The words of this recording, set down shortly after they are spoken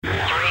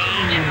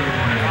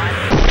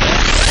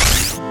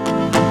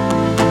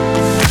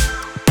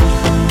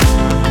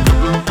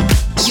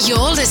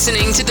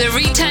listening to the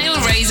Retail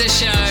Razor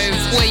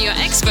Show, where your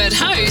expert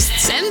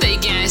hosts and their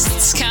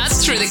guests cut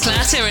through the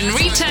clutter in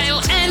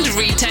retail and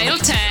retail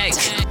tech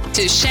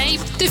to shape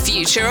the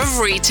future of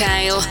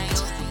retail.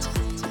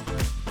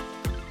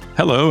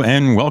 Hello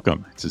and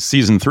welcome to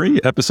Season 3,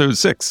 Episode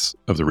 6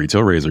 of the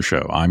Retail Razor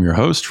Show. I'm your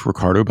host,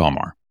 Ricardo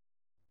Belmar.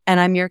 And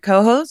I'm your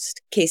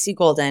co-host, Casey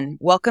Golden.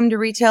 Welcome to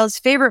retail's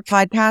favorite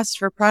podcast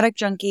for product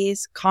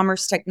junkies,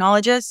 commerce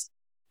technologists,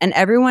 and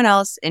everyone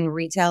else in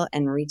retail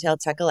and retail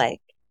tech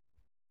alike.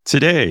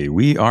 Today,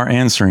 we are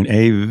answering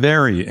a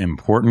very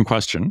important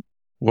question.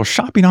 Will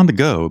shopping on the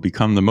go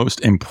become the most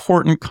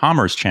important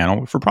commerce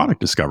channel for product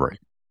discovery?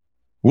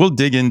 We'll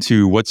dig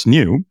into what's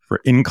new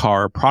for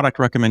in-car product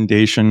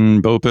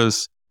recommendation,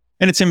 BOPUS,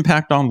 and its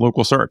impact on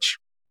local search.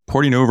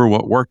 Porting over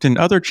what worked in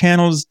other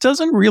channels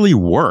doesn't really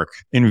work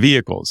in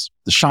vehicles.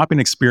 The shopping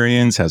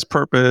experience has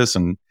purpose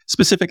and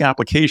specific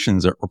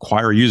applications that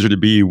require a user to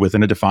be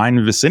within a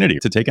defined vicinity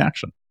to take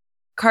action.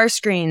 Car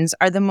screens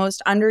are the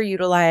most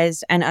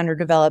underutilized and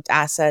underdeveloped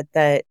asset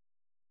that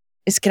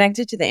is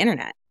connected to the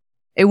internet.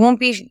 It won't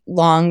be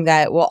long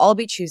that we'll all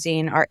be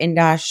choosing our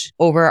in-dash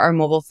over our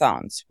mobile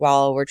phones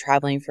while we're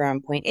traveling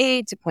from point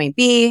A to point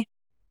B.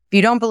 If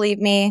you don't believe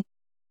me,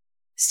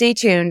 stay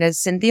tuned as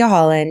Cynthia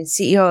Hollen,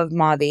 CEO of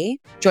Mavi,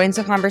 joins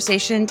the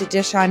conversation to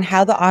dish on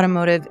how the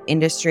automotive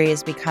industry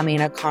is becoming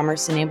a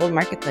commerce-enabled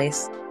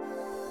marketplace.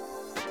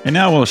 And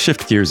now we'll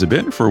shift gears a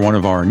bit for one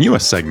of our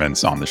newest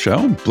segments on the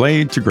show,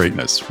 Blade to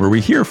Greatness, where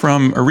we hear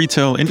from a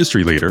retail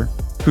industry leader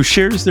who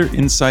shares their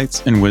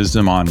insights and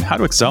wisdom on how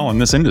to excel in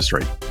this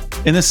industry.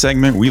 In this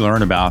segment, we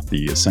learn about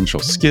the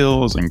essential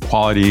skills and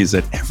qualities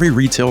that every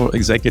retail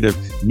executive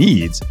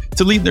needs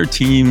to lead their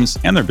teams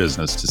and their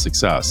business to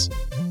success.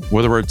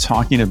 Whether we're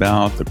talking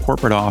about the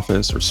corporate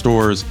office or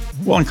stores,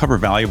 we'll uncover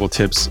valuable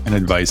tips and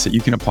advice that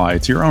you can apply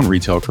to your own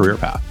retail career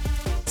path.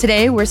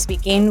 Today, we're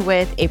speaking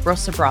with April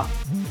Sobral,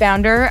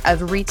 founder of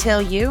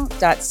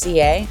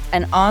RetailU.ca,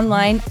 an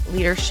online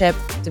leadership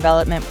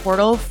development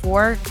portal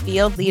for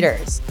field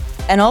leaders,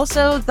 and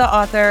also the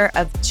author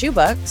of 2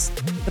 books,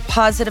 The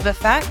Positive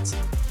Effect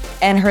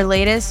and her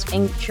latest,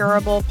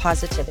 Incurable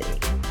Positivity.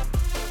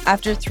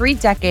 After 3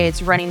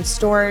 decades running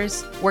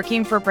stores,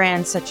 working for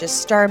brands such as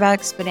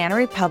Starbucks, Banana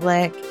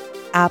Republic,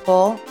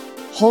 Apple,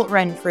 Holt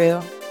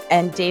Renfrew,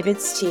 and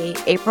David's Tea,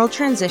 April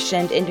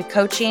transitioned into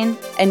coaching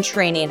and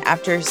training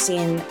after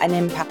seeing an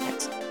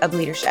impact of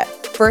leadership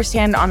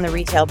firsthand on the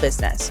retail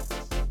business.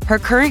 Her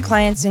current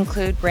clients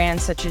include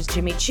brands such as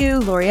Jimmy Choo,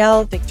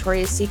 L'Oreal,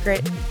 Victoria's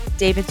Secret,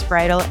 David's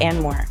Bridal, and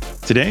more.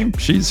 Today,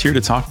 she's here to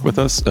talk with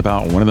us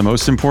about one of the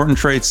most important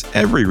traits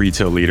every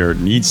retail leader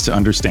needs to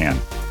understand: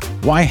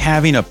 why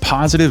having a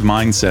positive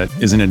mindset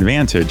is an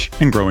advantage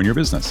in growing your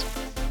business.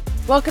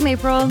 Welcome,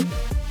 April.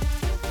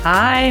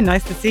 Hi,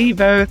 nice to see you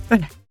both.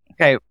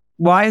 Okay,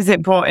 why is it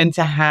important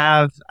to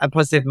have a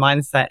positive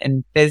mindset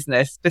in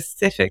business,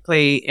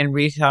 specifically in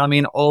retail? I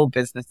mean, all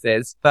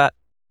businesses. But,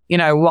 you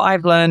know, what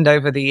I've learned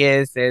over the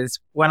years is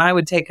when I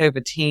would take over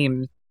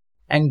teams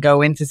and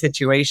go into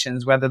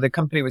situations, whether the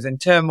company was in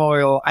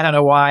turmoil, I don't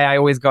know why I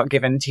always got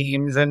given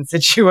teams and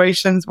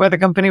situations where the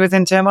company was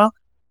in turmoil,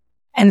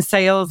 and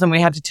sales, and we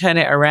had to turn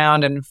it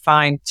around and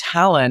find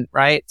talent,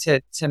 right,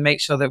 to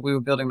make sure that we were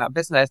building that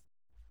business.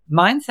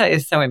 Mindset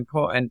is so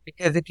important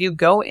because if you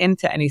go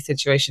into any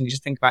situation you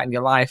just think about in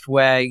your life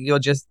where you're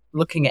just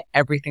looking at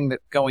everything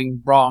that's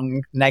going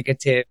wrong,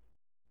 negative,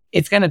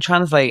 it's going to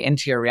translate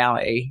into your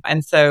reality.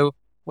 And so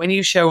when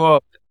you show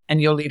up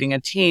and you're leading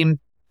a team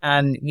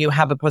and you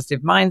have a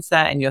positive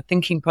mindset and you're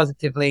thinking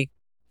positively,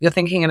 you're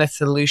thinking in a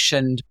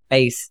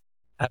solution-based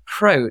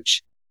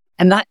approach,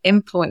 and that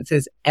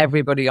influences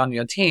everybody on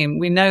your team.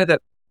 We know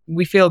that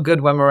we feel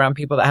good when we're around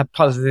people that have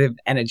positive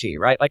energy,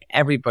 right? Like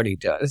everybody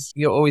does.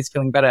 You're always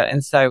feeling better.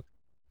 And so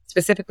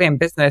specifically in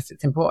business,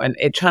 it's important.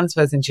 It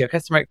transfers into your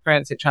customer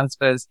experience. It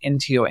transfers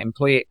into your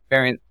employee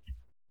experience.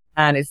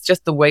 And it's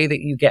just the way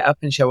that you get up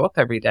and show up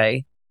every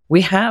day.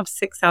 We have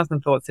 6,000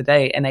 thoughts a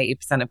day and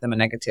 80% of them are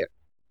negative.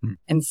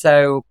 And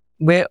so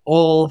we're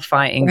all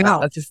fighting. Wow.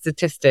 That's a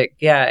statistic.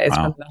 Yeah. It's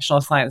from the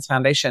National Science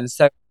Foundation.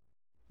 So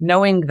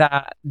knowing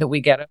that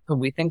we get up and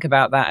we think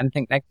about that and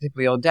think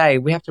negatively all day,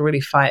 we have to really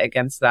fight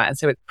against that. And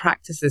so it's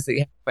practices that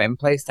you have to put in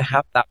place to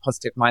have that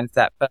positive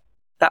mindset. But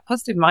that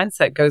positive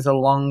mindset goes a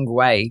long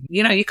way.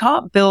 You know, you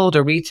can't build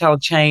a retail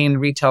chain,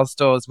 retail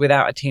stores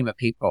without a team of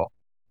people,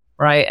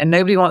 right? And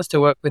nobody wants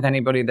to work with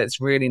anybody that's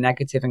really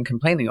negative and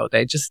complaining all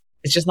day. It's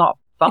just not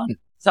fun.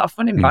 It's not a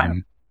fun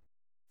environment.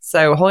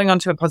 So holding on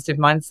to a positive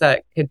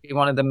mindset could be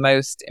one of the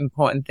most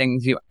important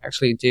things you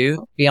actually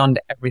do beyond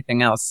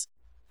everything else.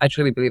 I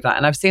truly believe that.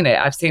 And I've seen it.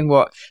 I've seen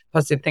what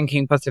positive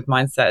thinking, positive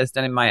mindset has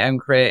done in my own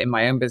career, in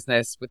my own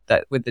business with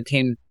the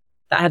team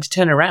that I had to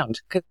turn around.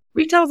 Because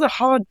retail is a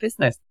hard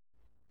business.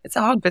 It's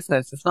a hard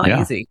business. It's not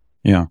easy.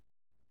 Yeah.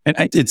 And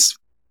it's,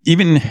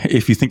 even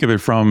if you think of it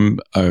from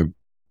a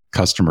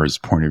customer's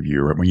point of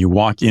view, right? When you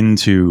walk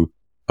into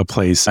a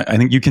place, I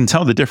think you can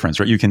tell the difference,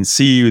 right? You can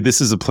see this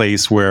is a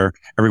place where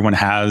everyone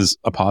has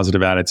a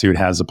positive attitude,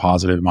 has a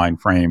positive mind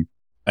frame.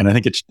 And I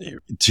think it's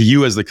to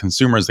you as the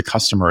consumer, as the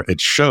customer,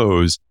 it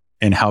shows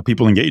in how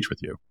people engage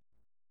with you.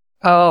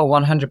 Oh,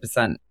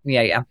 100%.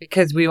 Yeah.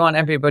 Because we want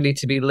everybody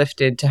to be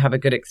lifted, to have a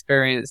good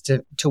experience,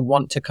 to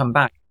want to come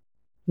back.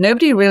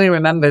 Nobody really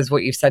remembers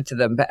what you've said to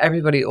them, but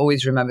everybody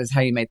always remembers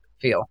how you made them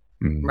feel,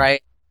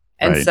 right?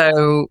 And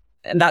so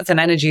that's an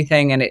energy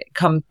thing, and it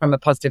comes from a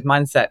positive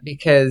mindset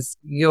because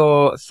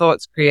your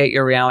thoughts create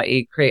your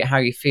reality, create how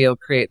you feel,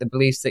 create the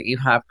beliefs that you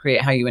have,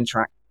 create how you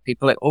interact with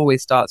people. It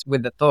always starts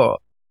with the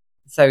thought.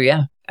 So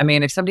yeah, I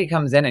mean, if somebody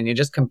comes in and you're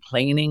just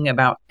complaining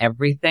about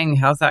everything,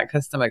 how's that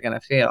customer going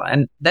to feel?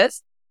 And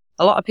there's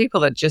a lot of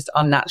people that just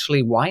are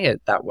naturally wired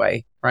that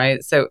way,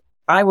 right? So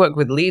I work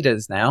with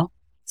leaders now.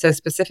 So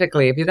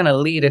specifically, if you're going to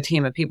lead a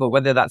team of people,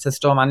 whether that's a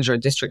store manager, a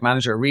district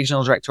manager, a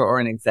regional director, or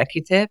an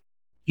executive,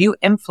 you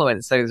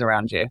influence those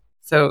around you.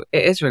 So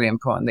it is really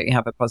important that you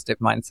have a positive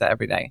mindset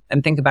every day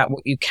and think about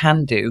what you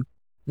can do,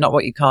 not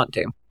what you can't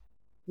do.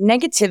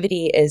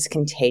 Negativity is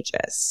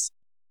contagious.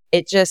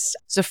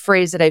 It's a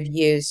phrase that I've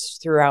used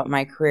throughout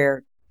my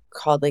career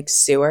called like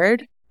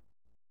sewered.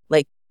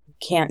 Like, you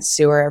can't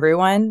sewer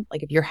everyone.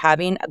 Like, if you're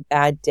having a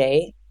bad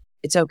day,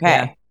 it's okay.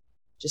 Yeah.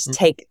 Just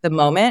take the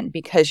moment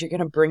because you're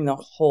going to bring the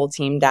whole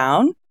team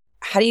down.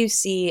 How do you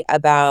see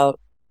about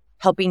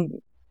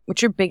helping?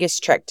 What's your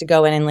biggest trick to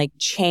go in and like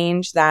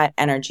change that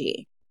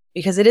energy?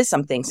 Because it is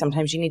something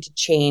sometimes you need to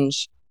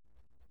change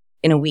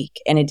in a week,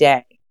 in a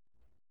day.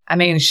 I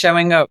mean,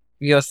 showing up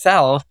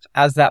yourself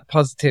as that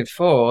positive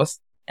force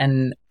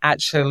and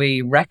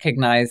actually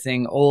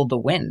recognizing all the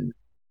wins,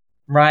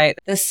 right?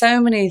 There's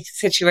so many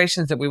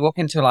situations that we walk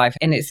into life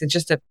and it's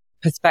just a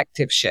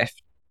perspective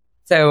shift.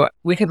 So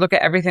we could look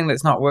at everything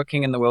that's not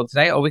working in the world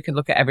today, or we could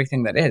look at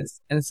everything that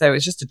is. And so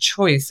it's just a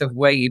choice of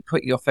where you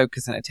put your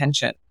focus and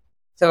attention.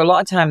 So a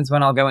lot of times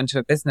when I'll go into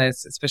a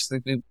business,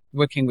 especially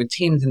working with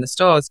teams in the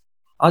stores,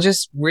 I'll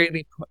just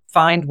really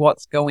find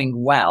what's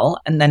going well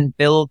and then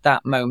build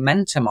that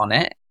momentum on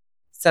it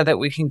so that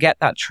we can get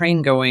that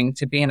train going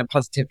to be in a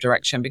positive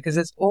direction, because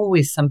there's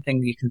always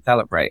something you can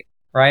celebrate,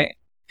 right?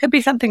 Could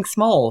be something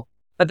small,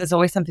 but there's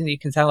always something that you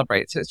can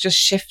celebrate. So it's just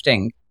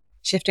shifting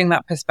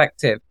that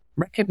perspective.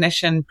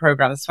 Recognition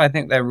programs, that's why I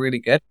think they're really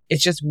good.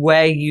 It's just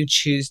where you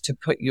choose to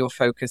put your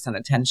focus and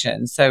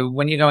attention. So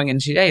when you're going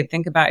into your day,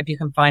 think about if you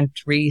can find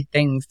 3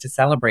 things to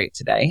celebrate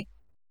today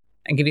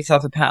and give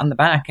yourself a pat on the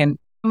back. And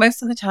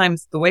most of the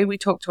times, the way we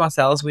talk to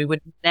ourselves, we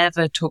would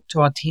never talk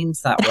to our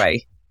teams that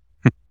way.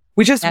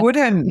 We just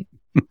wouldn't,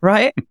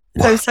 right?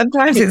 So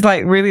sometimes it's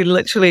like really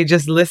literally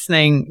just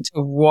listening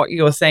to what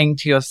you're saying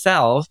to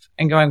yourself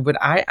and going, would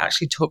I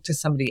actually talk to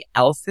somebody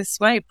else this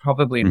way?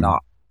 Probably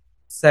not.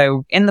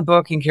 So in the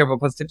book, Incurable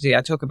Positivity,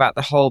 I talk about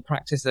the whole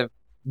practice of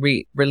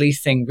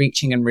releasing,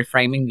 reaching, and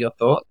reframing your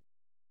thought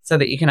so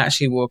that you can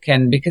actually walk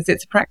in, because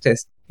it's a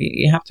practice.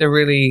 You have to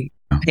really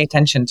pay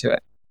attention to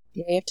it.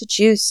 Yeah, you have to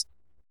choose.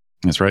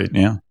 That's right.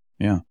 Yeah.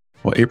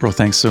 Well, April,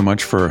 thanks so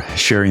much for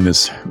sharing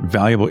this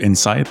valuable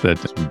insight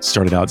that you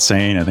started out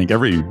saying. I think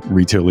every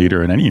retail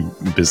leader in any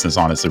business,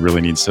 honestly,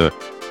 really needs to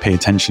pay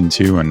attention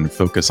to and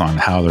focus on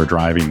how they're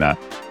driving that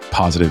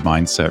positive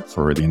mindset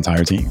for the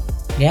entire team.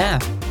 Yeah.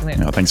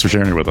 Thanks for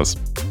sharing it with us.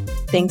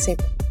 Thanks,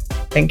 April.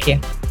 Thank you.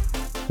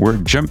 We're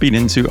jumping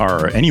into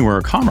our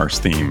Anywhere Commerce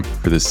theme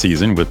for this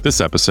season with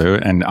this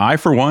episode, and I,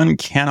 for one,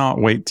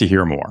 cannot wait to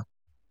hear more.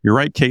 You're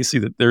right, Casey,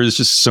 that there is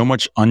just so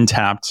much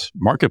untapped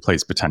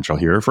marketplace potential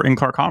here for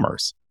in-car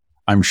commerce.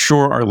 I'm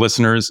sure our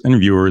listeners and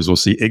viewers will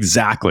see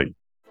exactly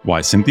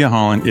why Cynthia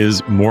Hollen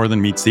is more than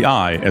meets the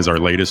eye as our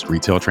latest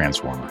retail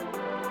transformer.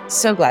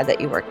 So glad that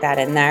you worked that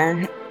in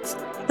there.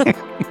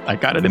 I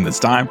got it in this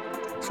time.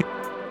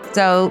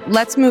 So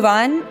let's move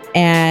on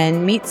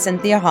and meet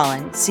Cynthia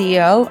Hollen,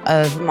 CEO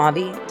of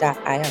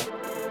Mavi.io.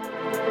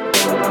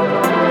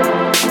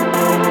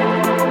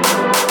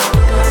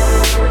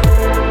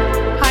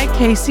 Hi,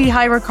 Casey.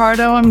 Hi,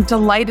 Ricardo. I'm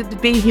delighted to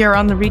be here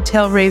on the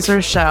Retail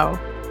Razor Show.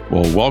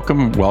 Well,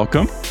 welcome.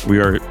 We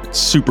are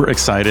super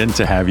excited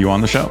to have you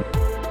on the show.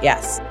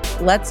 Yes.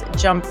 Let's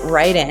jump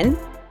right in.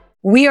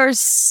 We are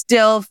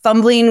still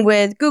fumbling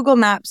with Google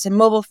Maps and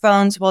mobile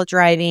phones while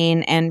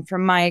driving. And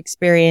from my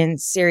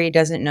experience, Siri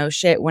doesn't know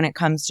shit when it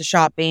comes to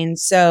shopping.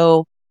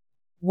 So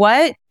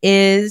what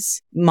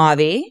is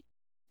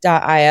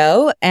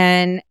Mavi.io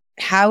and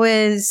how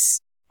is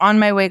on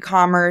my way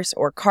commerce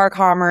or car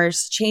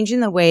commerce changing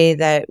the way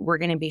that we're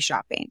going to be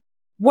shopping?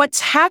 What's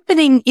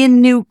happening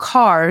in new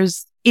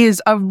cars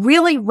is a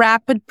really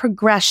rapid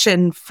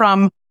progression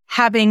from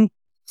having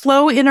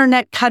slow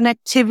internet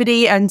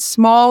connectivity and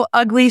small,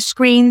 ugly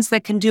screens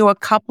that can do a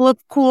couple of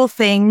cool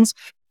things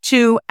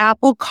to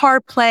Apple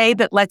CarPlay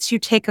that lets you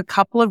take a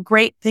couple of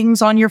great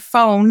things on your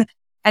phone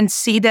and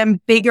see them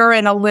bigger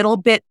and a little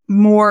bit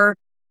more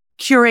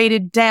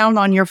curated down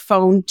on your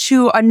phone,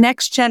 to a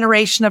next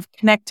generation of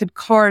connected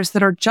cars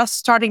that are just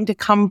starting to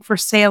come for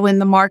sale in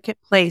the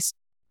marketplace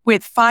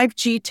with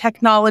 5G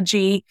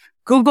technology,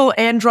 Google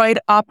Android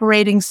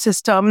operating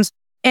systems,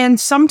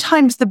 and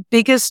sometimes the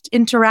biggest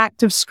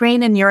interactive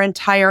screen in your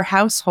entire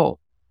household.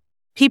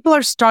 People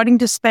are starting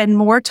to spend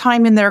more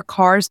time in their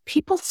cars.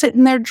 People sit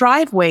in their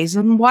driveways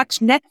and watch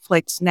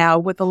Netflix now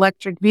with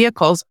electric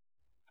vehicles.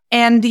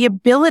 And the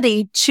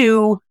ability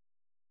to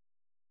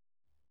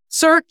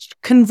search,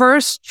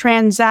 converse,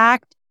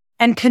 transact,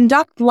 and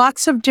conduct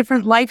lots of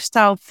different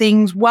lifestyle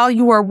things while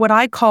you are what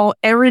I call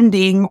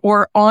erranding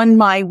or on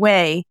my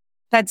way.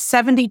 That's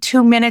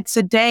 72 minutes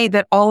a day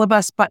that all of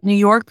us but New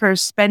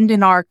Yorkers spend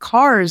in our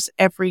cars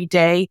every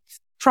day,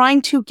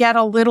 trying to get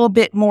a little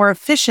bit more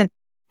efficient.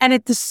 And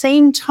at the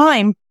same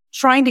time,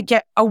 trying to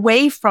get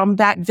away from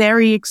that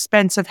very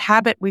expensive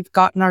habit we've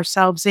gotten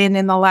ourselves in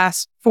the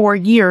last 4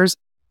 years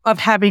of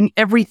having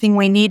everything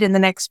we need in the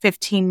next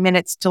 15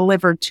 minutes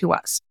delivered to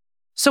us.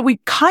 So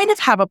we kind of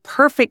have a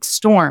perfect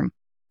storm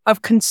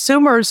of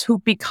consumers who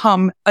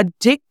become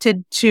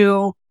addicted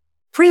to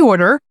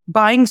pre-order,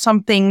 buying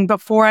something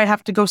before I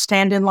have to go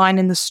stand in line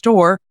in the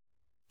store,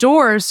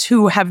 stores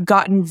who have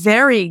gotten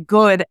very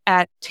good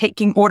at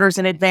taking orders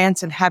in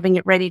advance and having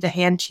it ready to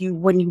hand to you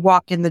when you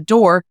walk in the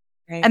door.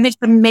 Right. And this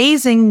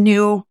amazing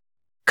new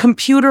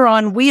computer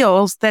on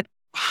wheels that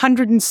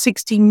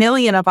 160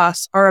 million of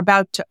us are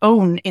about to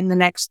own in the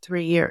next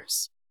 3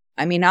 years.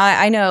 I mean,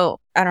 I know,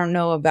 I don't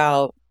know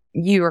about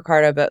you,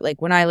 Ricardo, but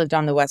like when I lived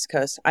on the West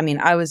Coast, I mean,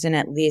 I was in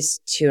at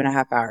least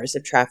 2.5 hours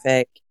of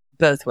traffic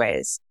both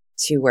ways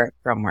to work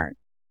from work.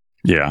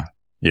 Yeah.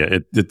 Yeah,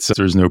 it's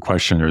there's no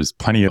question. There's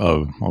plenty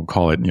of, I'll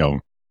call it,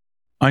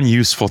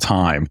 unuseful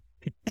time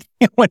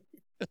when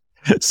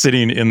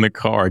sitting in the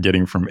car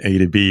getting from A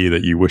to B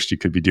that you wished you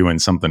could be doing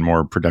something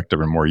more productive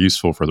and more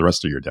useful for the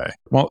rest of your day.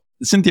 Well,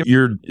 Cynthia,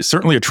 you're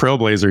certainly a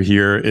trailblazer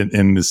here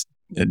in this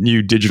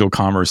new digital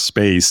commerce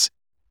space.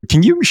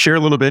 Can you share a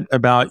little bit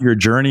about your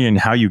journey and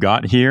how you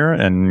got here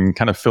and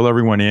kind of fill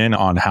everyone in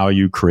on how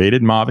you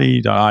created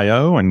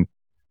Mavi.io and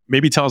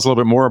maybe tell us a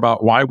little bit more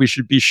about why we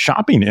should be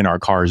shopping in our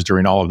cars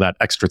during all of that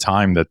extra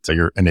time that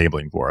you're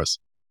enabling for us?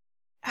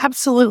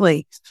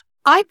 Absolutely.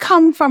 I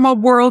come from a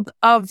world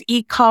of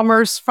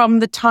e-commerce from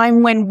the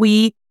time when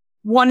we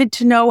wanted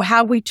to know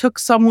how we took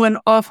someone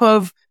off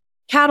of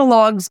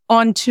catalogs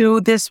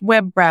onto this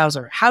web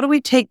browser. How do we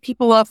take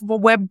people off of a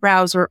web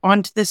browser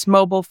onto this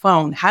mobile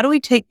phone? How do we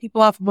take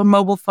people off of a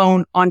mobile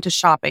phone onto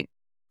shopping?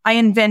 I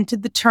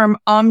invented the term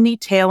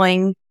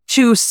omnitailing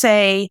to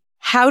say,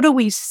 how do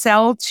we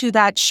sell to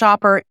that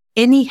shopper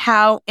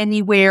anyhow,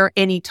 anywhere,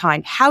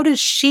 anytime? How does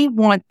she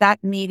want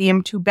that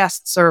medium to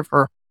best serve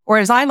her? Or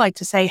as I like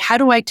to say, how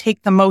do I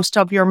take the most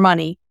of your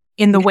money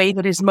in the way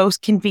that is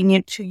most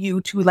convenient to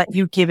you to let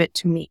you give it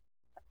to me?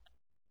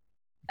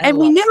 And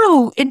we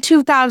knew in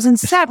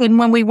 2007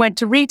 when we went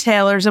to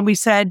retailers and we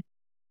said,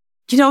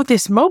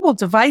 this mobile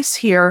device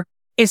here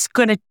is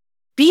going to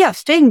be a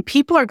thing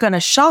people are going to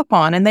shop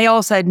on. And they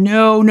all said,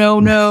 no.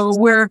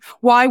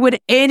 Why would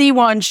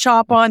anyone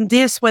shop on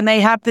this when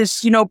they have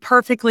this,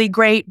 perfectly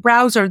great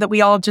browser that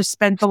we all just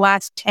spent the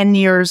last 10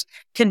 years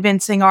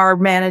convincing our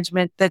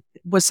management that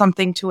was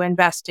something to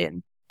invest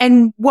in.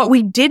 And what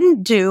we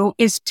didn't do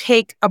is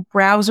take a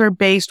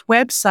browser-based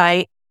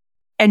website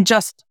and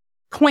just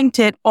point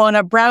it on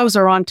a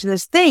browser onto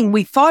this thing.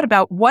 We thought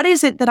about what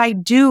is it that I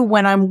do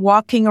when I'm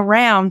walking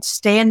around,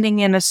 standing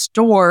in a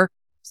store,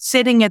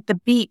 sitting at the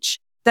beach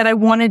that I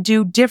want to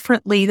do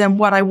differently than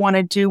what I want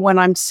to do when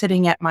I'm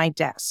sitting at my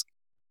desk.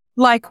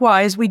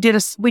 Likewise, we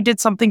did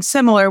something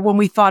similar when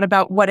we thought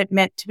about what it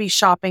meant to be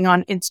shopping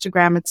on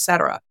Instagram,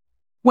 etc.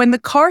 When the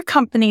car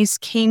companies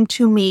came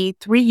to me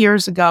 3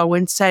 years ago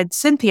and said,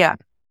 Cynthia,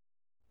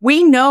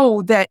 we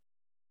know that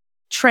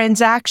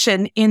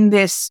transaction in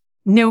this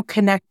new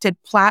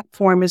connected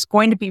platform is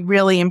going to be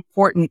really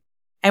important.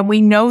 And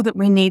we know that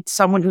we need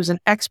someone who's an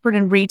expert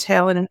in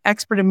retail and an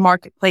expert in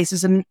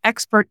marketplaces and an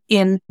expert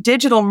in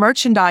digital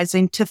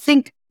merchandising to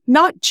think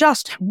not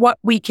just what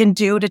we can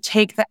do to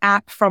take the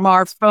app from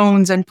our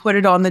phones and put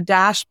it on the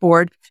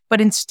dashboard, but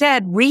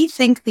instead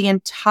rethink the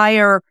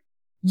entire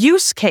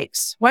use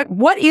case.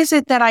 What is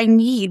it that I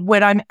need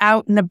when I'm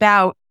out and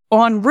about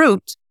en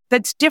route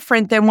that's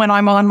different than when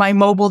I'm on my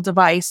mobile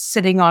device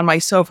sitting on my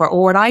sofa,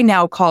 or what I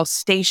now call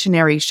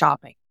stationary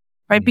shopping,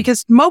 right?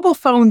 Because mobile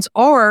phones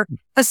are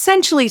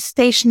essentially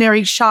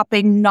stationary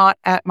shopping, not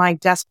at my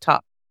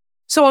desktop.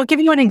 So I'll give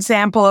you an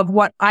example of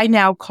what I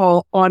now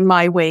call on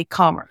my way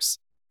commerce.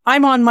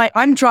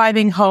 I'm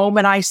driving home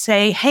and I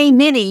say, hey,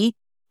 Minnie,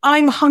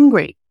 I'm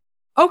hungry.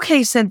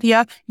 Okay,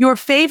 Cynthia, your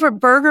favorite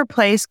burger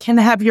place can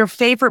have your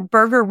favorite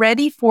burger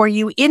ready for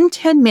you in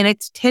 10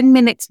 minutes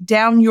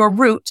down your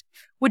route.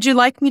 Would you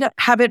like me to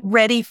have it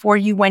ready for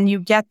you when you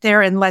get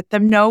there and let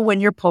them know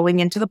when you're pulling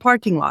into the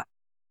parking lot?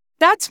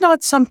 That's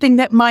not something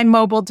that my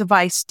mobile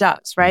device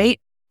does, right?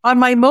 On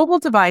my mobile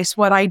device,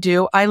 what I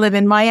do, I live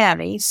in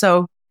Miami.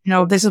 So,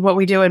 this is what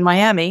we do in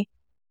Miami.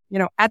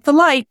 At the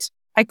light,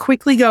 I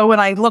quickly go and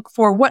I look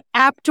for what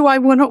app do I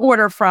want to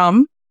order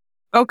from?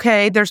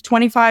 Okay, there's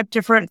 25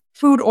 different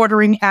food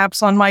ordering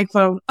apps on my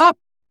phone.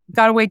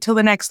 Got to wait till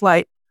the next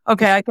light.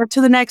 Okay, I get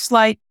to the next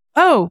light.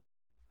 Oh,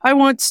 I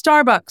want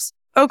Starbucks.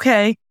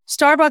 Okay,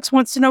 Starbucks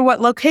wants to know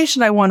what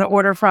location I want to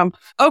order from.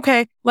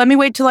 Okay, let me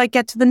wait till I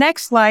get to the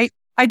next light.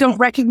 I don't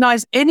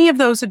recognize any of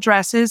those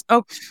addresses.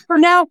 Oh, for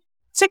now,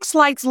 6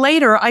 lights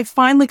later, I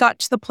finally got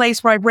to the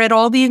place where I read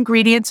all the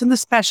ingredients and the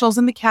specials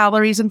and the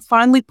calories and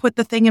finally put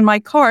the thing in my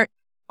cart,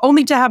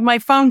 only to have my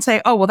phone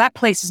say, oh, well, that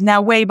place is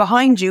now way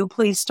behind you.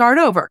 Please start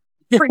over.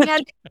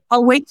 Forget it.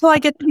 I'll wait till I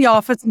get to the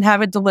office and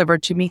have it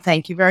delivered to me.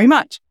 Thank you very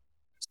much.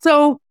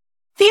 So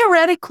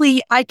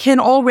theoretically, I can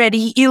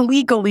already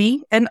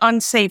illegally and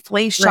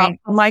unsafely shop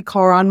for my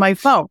car on my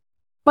phone.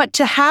 But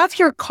to have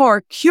your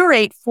car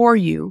curate for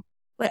you,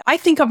 I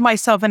think of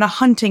myself in a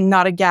hunting,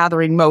 not a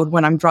gathering mode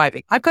when I'm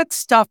driving. I've got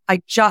stuff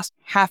I just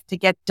have to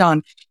get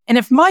done. And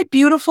if my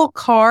beautiful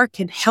car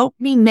can help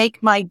me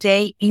make my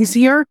day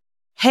easier,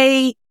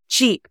 hey,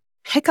 Jeep,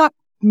 pick up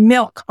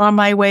milk on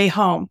my way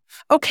home.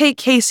 Okay,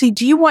 Casey,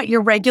 do you want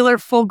your regular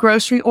full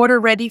grocery order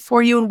ready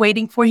for you and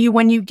waiting for you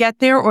when you get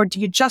there? Or do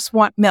you just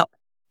want milk?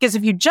 Because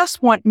if you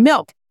just want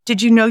milk,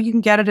 did you know you can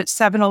get it at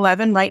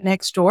 7-Eleven right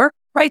next door?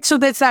 Right. So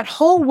there's that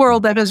whole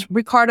world that is,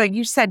 Ricardo,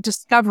 you said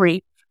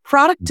discovery.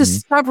 Product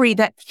discovery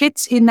that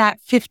fits in that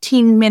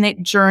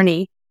 15-minute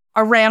journey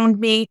around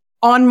me,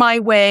 on my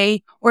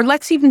way, or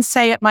let's even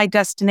say at my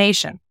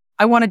destination.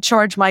 I want to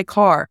charge my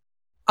car.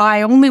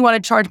 I only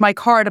want to charge my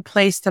car at a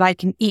place that I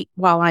can eat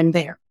while I'm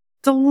there.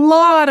 It's a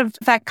lot of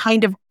that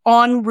kind of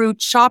en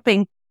route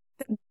shopping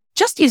that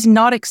just is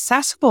not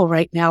accessible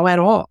right now at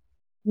all.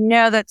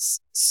 No,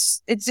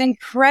 it's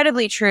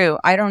incredibly true.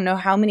 I don't know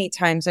how many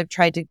times I've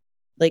tried to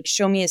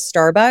show me a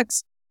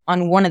Starbucks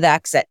on one of the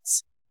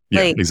exits.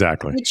 Yeah,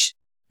 exactly. Which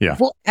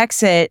full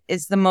exit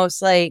is the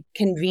most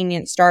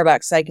convenient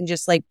Starbucks. I can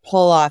just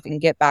pull off and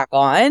get back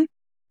on.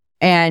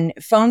 And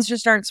phones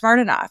just aren't smart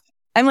enough.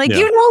 I'm like,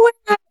 you know what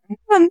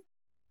happened?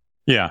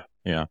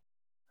 Yeah.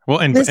 Well,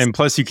 and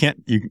plus you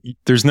can't,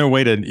 there's no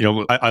way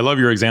to, I love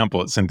your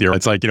example, Cynthia.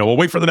 It's like, well,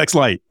 wait for the next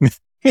light.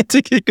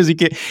 Because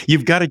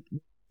you've got to,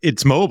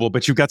 it's mobile,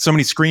 but you've got so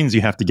many screens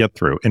you have to get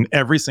through in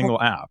every single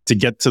app to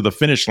get to the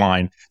finish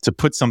line to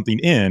put something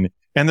in.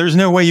 And there's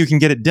no way you can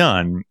get it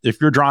done.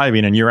 If you're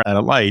driving and you're at a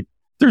light,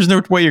 there's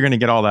no way you're going to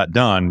get all that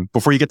done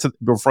before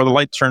the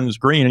light turns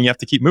green and you have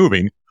to keep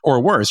moving.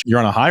 Or worse, you're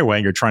on a highway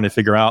and you're trying to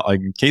figure out,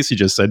 like Casey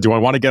just said, do I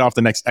want to get off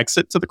the next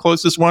exit to the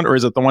closest one, or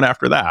is it the one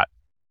after that?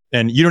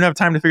 And you don't have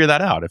time to figure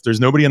that out if there's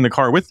nobody in the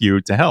car with you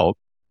to help.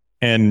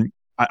 And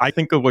I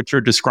think of what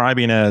you're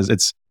describing as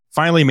it's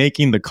finally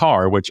making the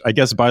car, which I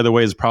guess, by the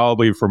way, is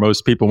probably for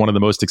most people one of the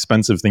most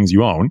expensive things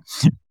you own,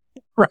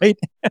 right?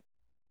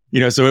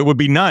 So it would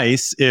be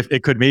nice if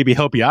it could maybe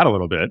help you out a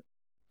little bit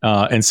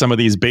in some of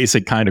these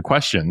basic kind of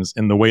questions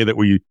in the way that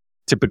we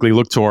typically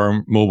look to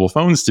our mobile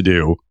phones to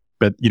do.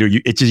 But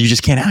you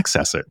just can't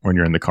access it when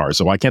you're in the car.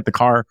 So why can't the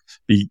car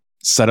be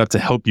set up to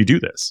help you do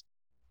this?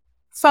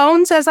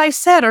 Phones, as I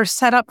said, are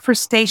set up for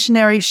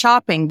stationary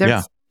shopping.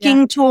 They're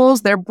thinking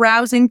tools, they're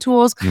browsing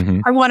tools.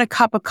 I want a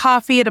cup of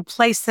coffee at a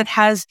place that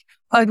has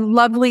a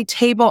lovely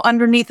table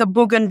underneath a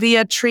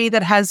bougainvillea tree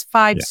that has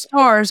 5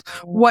 stars.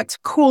 What's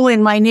cool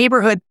in my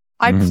neighborhood?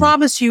 I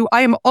promise you,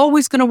 I am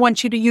always going to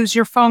want you to use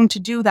your phone to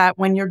do that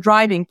when you're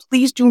driving.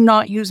 Please do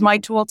not use my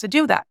tool to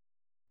do that.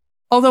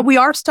 Although we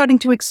are starting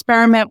to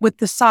experiment with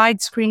the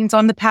side screens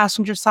on the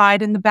passenger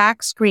side and the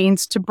back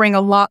screens to bring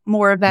a lot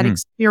more of that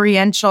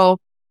experiential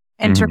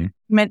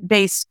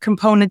entertainment-based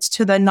components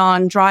to the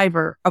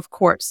non-driver, of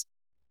course.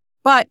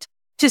 But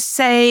to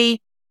say,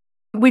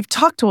 we've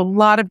talked to a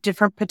lot of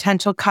different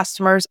potential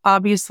customers,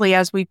 obviously,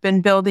 as we've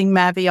been building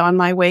Mavi On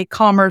My Way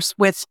commerce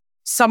with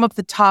some of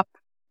the top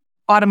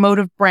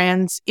automotive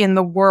brands in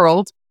the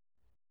world.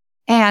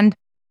 And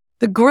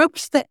the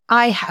groups that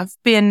I have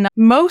been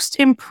most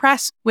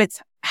impressed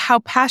with how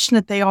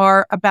passionate they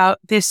are about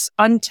this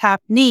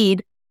untapped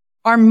need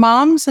are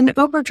moms and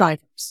Uber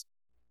drivers.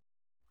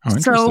 Oh,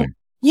 interesting. So,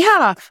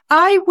 yeah,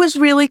 I was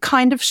really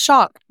kind of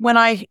shocked when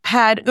I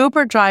had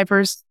Uber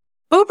drivers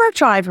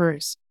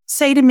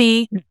say to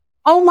me,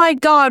 oh my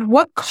God,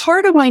 what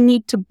car do I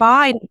need to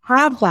buy to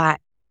have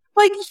that?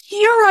 Like,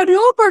 you're an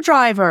Uber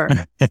driver.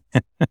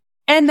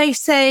 And they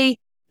say,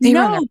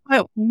 no,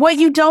 what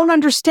you don't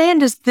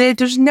understand is that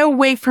there's no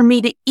way for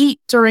me to eat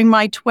during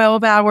my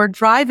 12-hour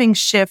driving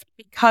shift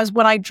because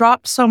when I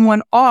drop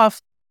someone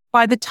off,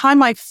 by the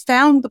time I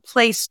found the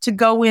place to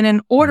go in and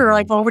order,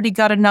 I've already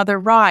got another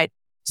ride.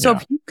 So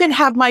if you can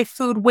have my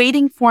food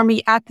waiting for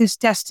me at this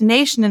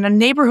destination in a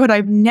neighborhood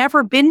I've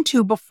never been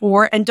to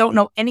before and don't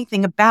know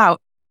anything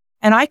about,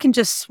 and I can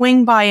just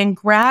swing by and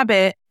grab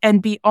it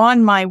and be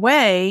on my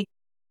way,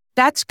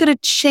 that's going to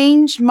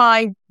change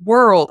my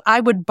world. I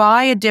would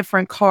buy a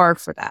different car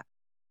for that.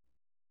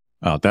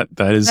 Oh,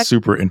 that's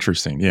super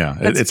interesting. Yeah.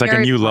 It's like a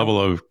new level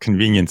of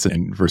convenience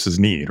versus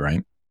need,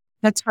 right?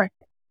 That's right.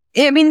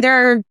 I mean,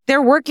 they're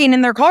working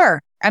in their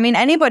car. I mean,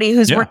 anybody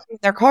who's working in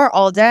their car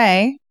all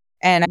day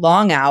and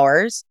long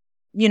hours,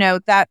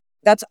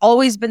 that's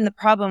always been the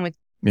problem with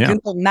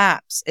Google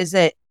Maps is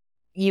that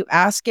you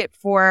ask it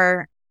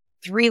for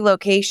 3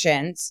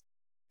 locations.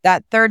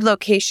 That third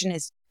location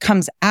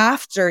comes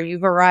after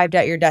you've arrived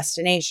at your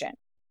destination.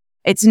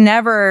 It's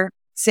never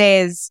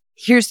says,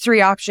 here's 3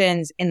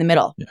 options in the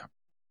middle.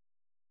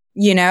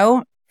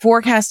 Yeah.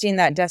 Forecasting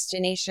that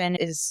destination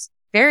is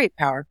Very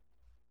powerful.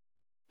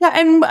 Yeah,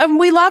 and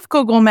we love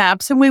Google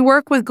Maps, and we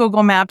work with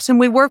Google Maps, and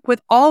we work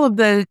with all of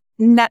the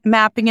net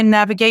mapping and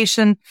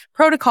navigation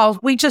protocols.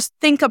 We just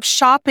think of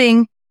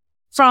shopping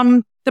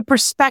from the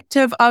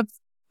perspective of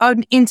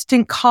an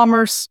instant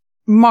commerce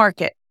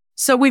market.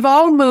 So we've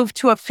all moved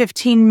to a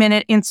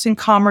 15-minute instant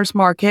commerce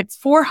market.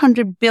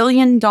 $400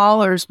 billion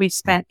we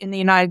spent in the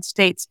United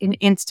States in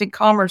instant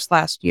commerce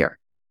last year.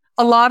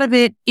 A lot of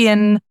it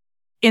in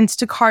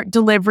Instacart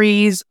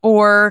deliveries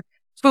or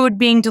food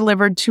being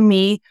delivered to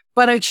me,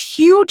 but a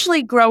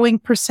hugely growing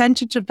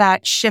percentage of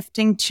that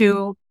shifting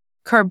to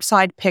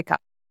curbside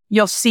pickup.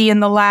 You'll see in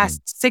the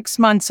last 6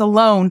 months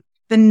alone,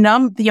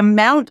 the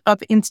amount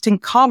of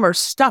instant commerce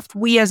stuff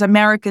we as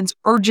Americans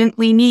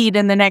urgently need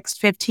in the next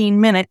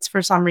 15 minutes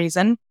for some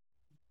reason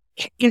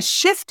is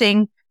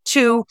shifting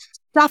to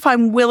stuff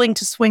I'm willing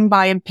to swing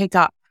by and pick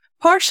up.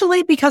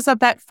 Partially because of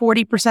that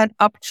 40%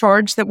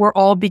 upcharge that we're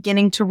all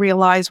beginning to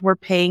realize we're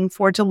paying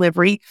for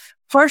delivery.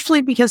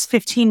 Partially because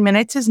 15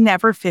 minutes is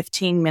never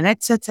 15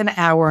 minutes. It's an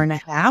hour and a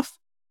half.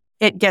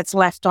 It gets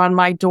left on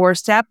my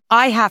doorstep.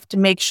 I have to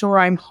make sure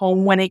I'm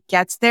home when it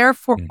gets there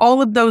for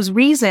all of those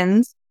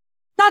reasons.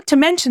 Not to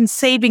mention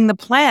saving the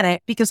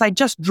planet, because I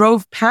just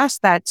drove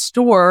past that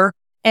store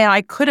and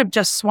I could have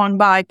just swung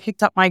by,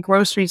 picked up my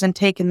groceries and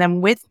taken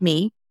them with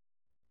me.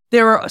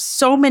 There are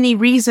so many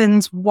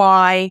reasons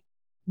why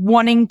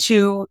wanting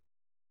to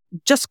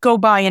just go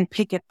by and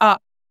pick it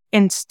up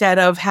instead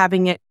of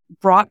having it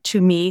brought to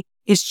me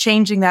is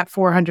changing that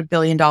 $400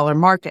 billion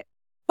market.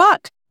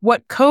 But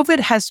what COVID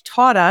has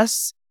taught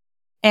us,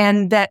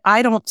 and that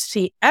I don't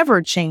see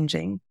ever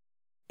changing,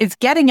 is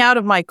getting out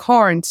of my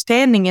car and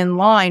standing in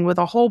line with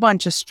a whole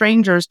bunch of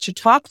strangers to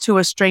talk to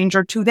a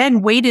stranger to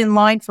then wait in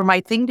line for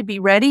my thing to be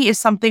ready is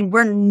something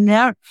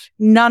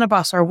none of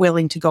us are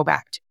willing to go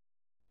back to.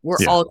 We're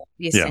all going to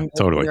be single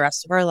totally. for the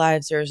rest of our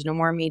lives. There's no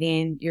more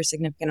meeting your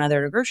significant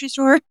other at a grocery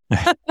store.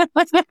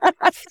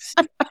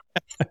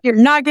 You're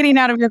not getting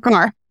out of your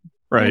car.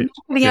 Right.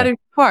 Getting out of your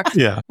car.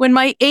 Yeah. When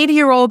my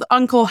 80-year-old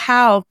Uncle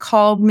Hal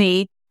called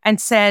me and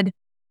said,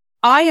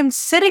 I am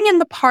sitting in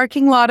the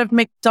parking lot of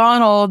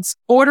McDonald's,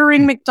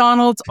 ordering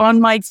McDonald's on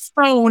my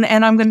phone,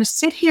 and I'm going to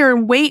sit here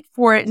and wait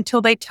for it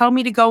until they tell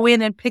me to go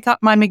in and pick up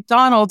my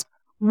McDonald's.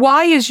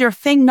 Why is your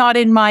thing not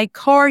in my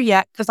car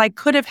yet? Because I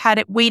could have had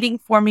it waiting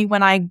for me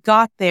when I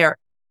got there.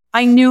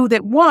 I knew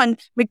that one,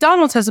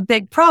 McDonald's has a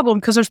big problem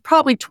because there's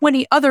probably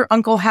 20 other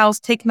Uncle Hal's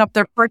taking up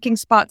their parking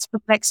spots for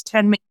the next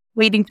 10 minutes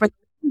waiting for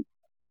them.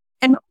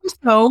 And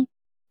also,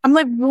 I'm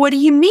like, what do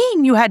you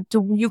mean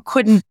you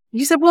couldn't?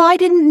 He said, well, I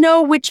didn't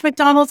know which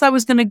McDonald's I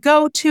was going to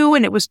go to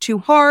and it was too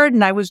hard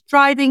and I was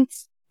driving.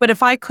 But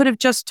if I could have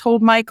just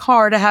told my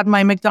car to have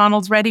my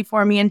McDonald's ready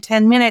for me in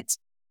 10 minutes,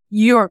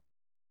 your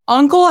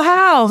Uncle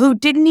Hal, who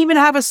didn't even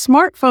have a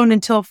smartphone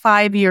until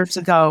 5 years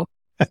ago,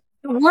 the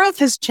world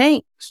has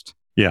changed.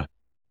 Yeah.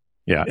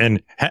 Yeah.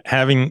 And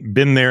having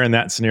been there in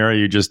that scenario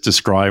you just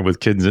described with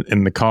kids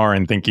in the car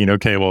and thinking,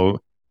 okay,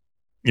 well,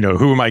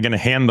 who am I going to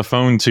hand the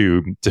phone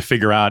to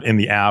figure out in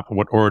the app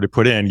what order to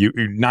put in? You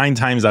 9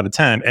 times out of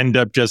 10 end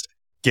up just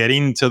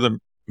getting to the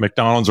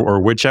McDonald's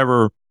or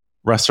whichever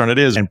restaurant it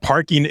is and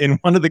parking in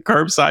one of the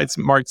curbside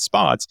marked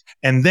spots.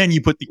 And then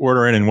you put the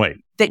order in and wait.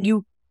 That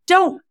you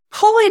don't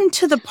pull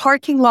into the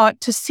parking lot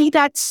to see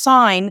that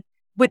sign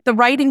with the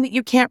writing that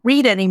you can't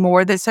read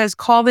anymore that says,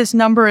 call this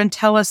number and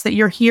tell us that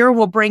you're here.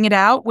 We'll bring it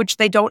out, which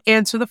they don't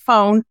answer the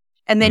phone.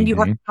 And then you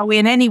have to go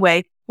in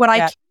anyway. What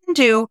I can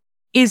do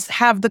is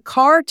have the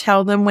car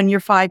tell them when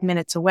you're 5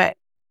 minutes away.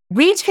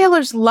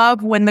 Retailers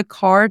love when the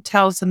car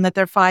tells them that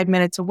they're 5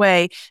 minutes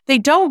away. They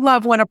don't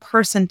love when a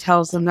person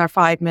tells them they're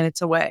 5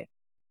 minutes away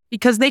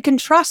because they can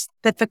trust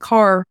that the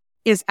car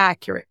is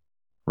accurate.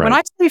 Right. When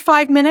I say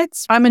 5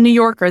 minutes, I'm a New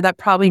Yorker. That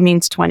probably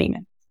means 20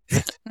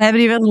 minutes. I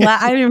haven't even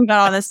got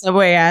on the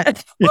subway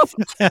yet.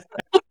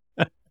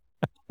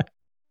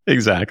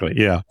 Exactly.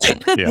 Yeah.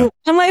 Yeah.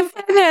 I'm like,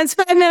 5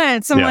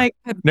 minutes. I'm like,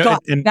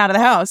 out of the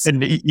house.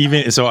 And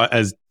even so,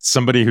 as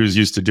somebody who's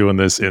used to doing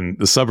this in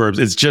the suburbs,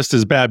 it's just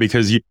as bad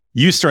because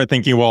you start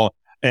thinking, well,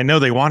 I know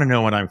they want to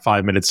know when I'm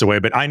 5 minutes away,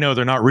 but I know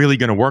they're not really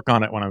going to work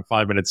on it when I'm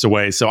 5 minutes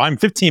away. So I'm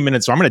 15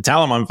 minutes. So I'm going to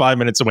tell them I'm 5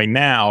 minutes away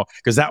now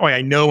because that way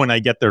I know when I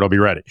get there, it'll be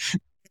ready.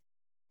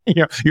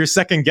 You're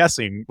second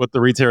guessing what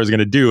the retailer is going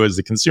to do as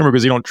the consumer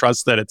because you don't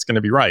trust that it's going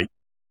to be right.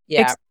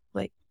 Yeah.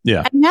 Exactly.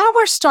 Yeah. And now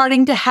we're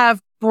starting to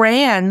have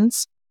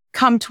brands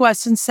come to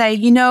us and say,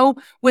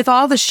 with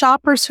all the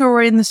shoppers who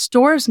are in the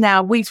stores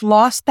now, we've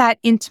lost that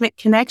intimate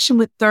connection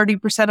with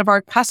 30% of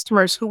our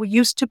customers who we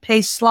used to pay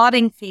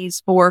slotting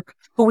fees for,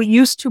 who we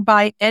used to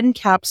buy end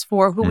caps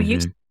for, who we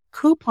used to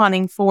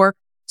couponing for.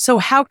 So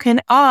how can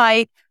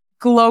I,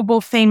 global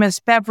famous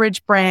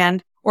beverage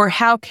brand, or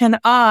how can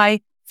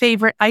I,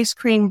 favorite ice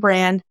cream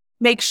brand,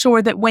 make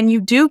sure that when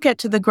you do get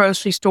to the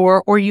grocery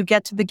store or you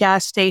get to the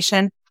gas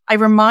station, I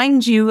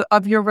remind you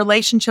of your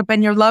relationship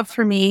and your love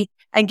for me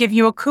and give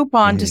you a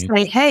coupon to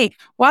say, hey,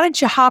 why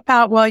don't you hop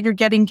out while you're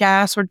getting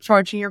gas or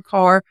charging your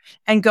car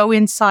and go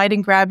inside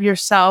and grab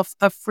yourself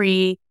a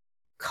free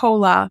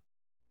cola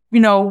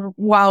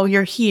while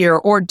you're here,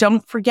 or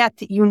don't forget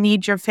that you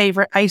need your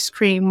favorite ice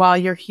cream while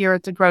you're here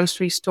at the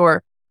grocery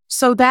store.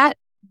 So that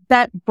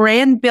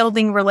brand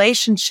building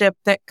relationship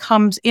that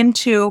comes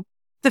into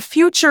the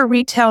future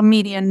retail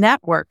media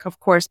network, of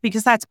course,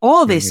 because that's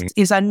all this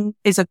is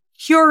a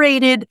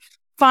curated,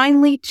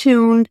 finely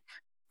tuned,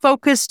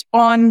 focused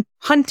on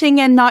hunting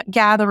and not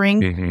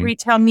gathering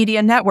retail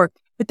media network.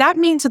 But that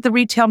means that the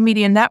retail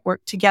media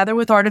network, together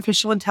with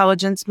artificial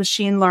intelligence,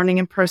 machine learning,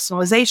 and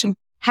personalization,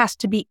 has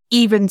to be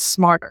even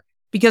smarter.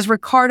 Because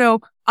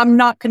Ricardo, I'm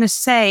not going to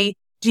say,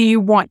 do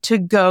you want to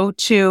go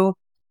to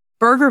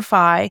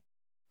BurgerFi?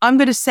 I'm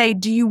going to say,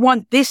 do you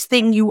want this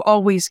thing you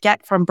always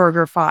get from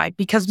BurgerFi?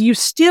 Because you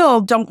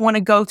still don't want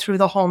to go through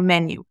the whole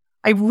menu.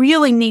 I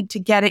really need to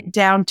get it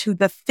down to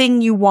the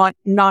thing you want,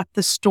 not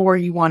the store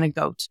you want to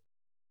go to.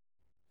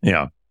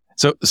 Yeah.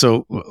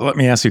 So let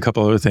me ask you a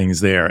couple other things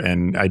there.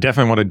 And I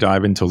definitely want to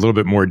dive into a little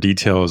bit more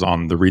details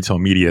on the retail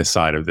media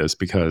side of this,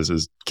 because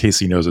as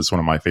Casey knows, it's one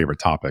of my favorite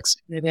topics.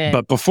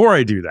 But before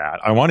I do that,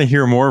 I want to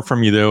hear more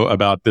from you, though,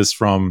 about this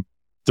from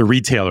the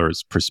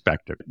retailer's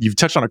perspective. You've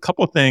touched on a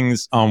couple of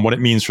things on what it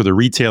means for the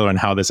retailer and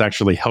how this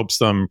actually helps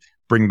them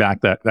bring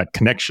back that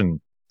connection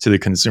to the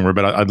consumer.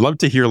 But I'd love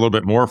to hear a little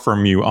bit more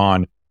from you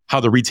on how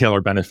the retailer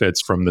benefits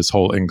from this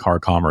whole in-car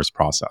commerce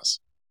process.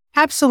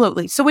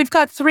 Absolutely. So we've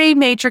got three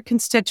major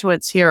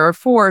constituents here, or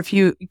four if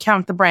you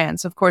count the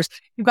brands. Of course,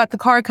 you've got the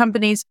car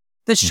companies,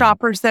 the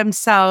shoppers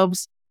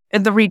themselves,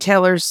 and the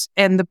retailers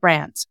and the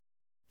brands.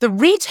 The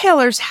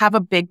retailers have a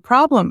big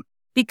problem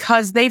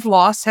because they've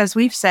lost, as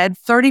we've said,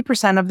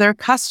 30% of their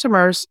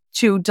customers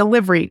to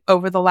delivery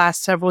over the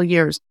last several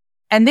years.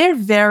 And they're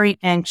very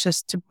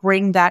anxious to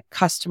bring that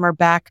customer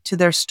back to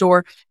their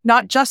store,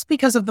 not just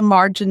because of the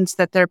margins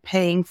that they're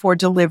paying for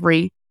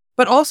delivery,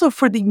 but also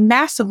for the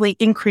massively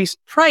increased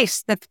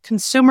price that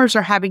consumers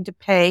are having to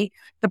pay,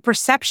 the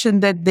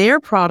perception that their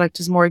product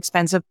is more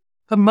expensive.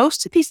 But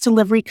most of these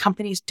delivery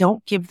companies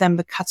don't give them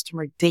the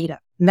customer data.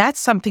 And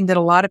that's something that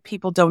a lot of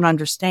people don't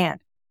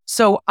understand.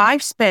 So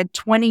I've spent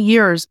 20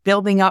 years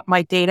building up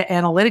my data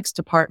analytics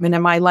department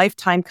and my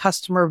lifetime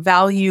customer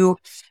value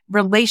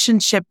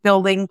relationship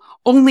building,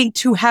 only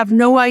to have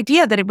no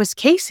idea that it was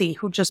Casey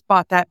who just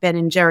bought that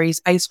Ben &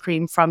 Jerry's ice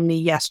cream from me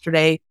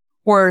yesterday,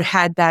 or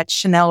had that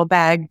Chanel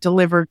bag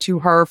delivered to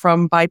her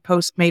by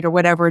Postmate or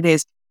whatever it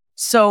is.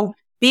 So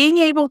being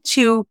able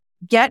to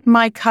get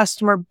my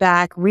customer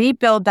back,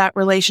 rebuild that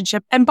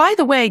relationship, and by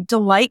the way,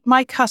 delight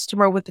my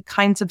customer with the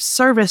kinds of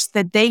service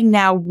that they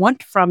now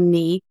want from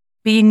me,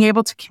 being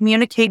able to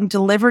communicate and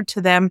deliver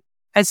to them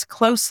as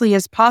closely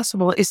as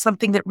possible is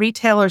something that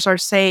retailers are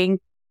saying,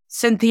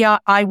 Cynthia,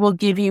 I will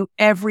give you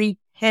every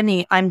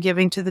penny I'm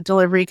giving to the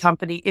delivery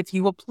company. If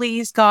you will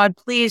please, God,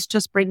 please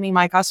just bring me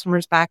my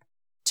customers back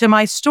to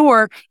my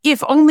store,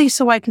 if only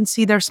so I can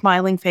see their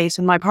smiling face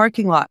in my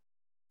parking lot.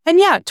 And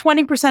yeah,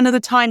 20% of the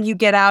time you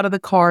get out of the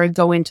car and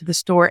go into the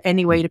store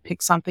anyway to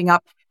pick something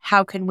up.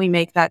 How can we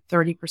make that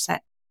 30%?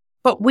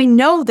 But we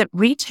know that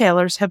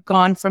retailers have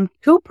gone from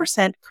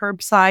 2%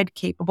 curbside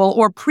capable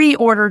or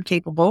pre-order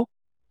capable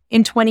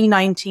in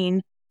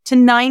 2019 to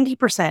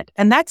 90%.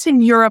 And that's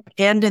in Europe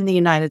and in the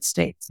United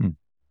States.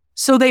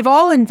 So they've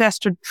all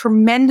invested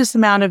tremendous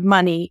amount of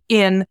money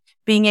in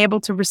being able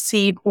to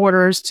receive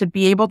orders, to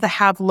be able to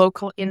have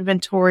local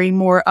inventory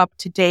more up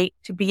to date,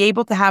 to be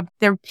able to have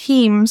their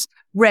teams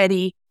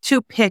ready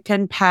to pick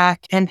and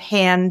pack and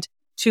hand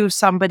to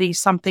somebody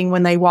something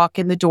when they walk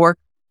in the door,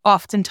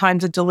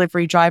 oftentimes a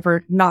delivery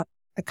driver, not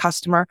a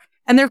customer.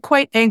 And they're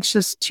quite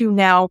anxious to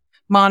now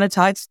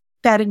monetize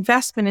that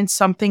investment in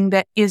something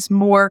that is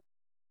more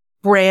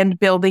brand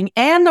building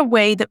and a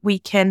way that we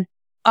can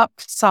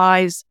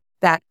upsize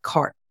that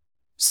cart.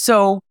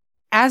 So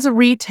as a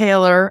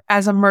retailer,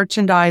 as a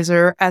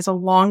merchandiser, as a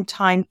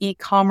longtime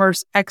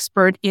e-commerce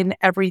expert in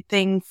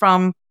everything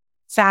from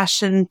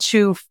fashion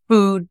to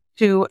food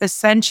to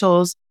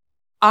essentials,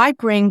 I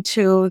bring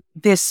to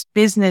this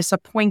business a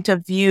point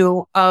of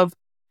view of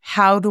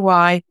how do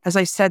I, as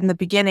I said in the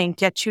beginning,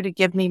 get you to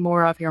give me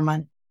more of your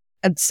money?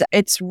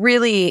 It's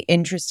really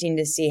interesting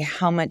to see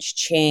how much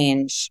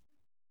change,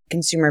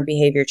 consumer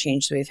behavior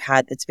change that we've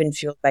had that's been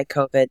fueled by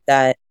COVID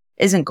that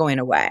isn't going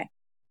away,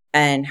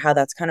 and how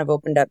that's kind of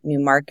opened up new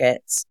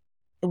markets.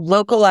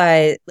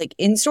 Localized,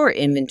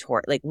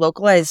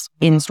 localized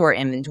in-store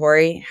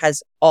inventory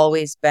has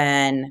always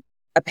been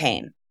a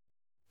pain.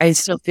 I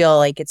still feel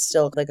like it's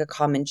still like a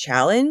common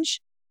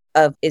challenge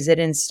of, is it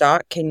in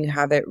stock? Can you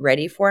have it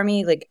ready for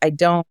me?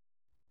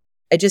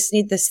 I just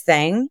need this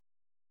thing.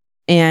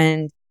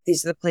 And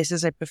these are the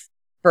places I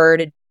prefer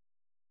to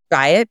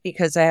buy it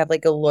because I have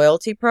like a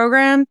loyalty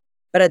program.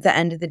 But at the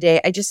end of the day,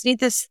 I just need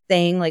this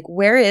thing.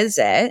 Where is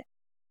it?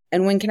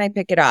 And when can I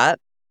pick it up?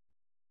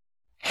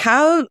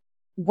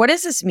 What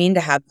does this mean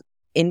to have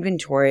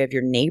inventory of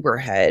your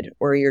neighborhood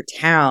or your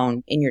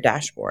town in your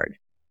dashboard?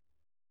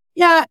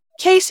 Yeah,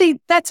 Casey,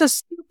 that's a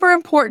super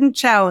important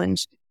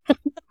challenge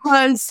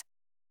because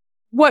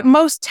what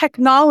most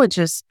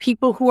technologists,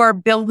 people who are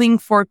building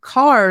for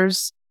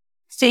cars,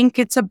 think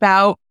it's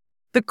about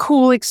the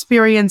cool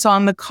experience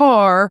on the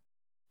car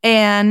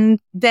And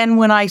then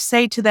when I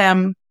say to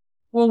them,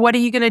 well, what are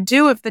you going to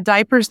do if the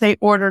diapers they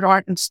ordered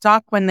aren't in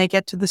stock when they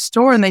get to the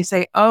store? And they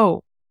say,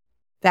 oh,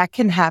 that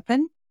can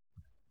happen.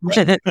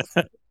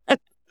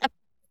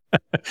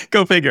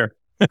 Go figure.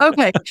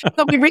 Okay.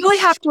 So we really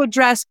have to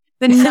address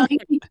the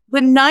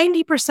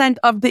 90%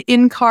 of the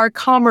in-car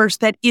commerce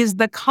that is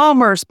the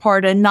commerce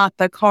part and not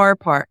the car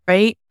part,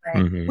 right?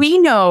 Mhm. We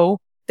know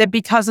that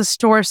because a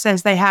store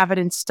says they have it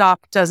in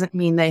stock doesn't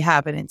mean they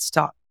have it in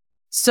stock.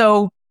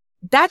 So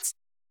that's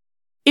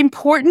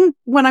important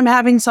when I'm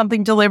having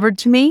something delivered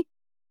to me.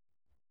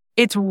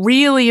 It's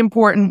really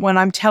important when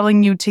I'm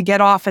telling you to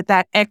get off at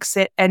that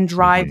exit and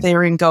drive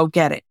there and go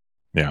get it.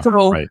 Yeah.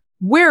 So Right.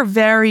 we're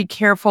very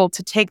careful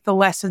to take the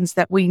lessons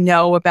that we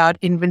know about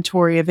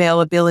inventory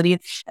availability.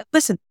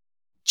 Listen,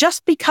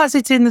 just because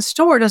it's in the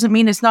store doesn't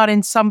mean it's not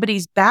in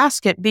somebody's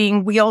basket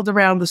being wheeled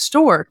around the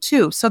store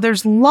too. So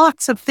there's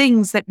lots of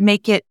things that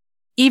make it,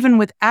 even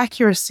with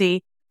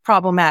accuracy,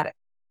 problematic.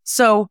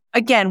 So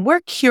again,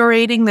 we're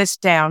curating this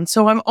down.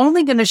 So I'm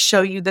only going to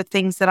show you the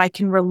things that I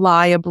can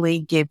reliably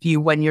give you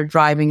when you're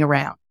driving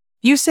around.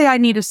 You say I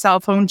need a cell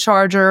phone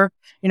charger.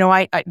 You know,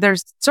 I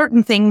there's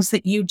certain things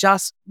that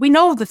we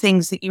know the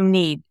things that you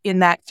need in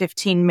that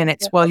 15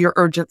 minutes while you're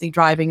urgently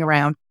driving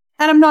around.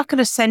 And I'm not going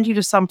to send you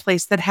to some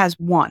place that has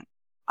one.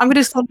 I'm going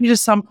to send you to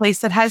some place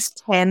that has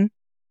 10,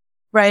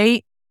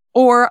 right?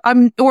 Or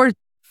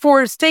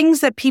for things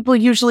that people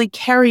usually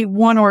carry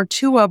one or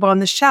two of on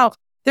the shelf,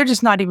 they're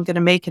just not even going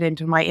to make it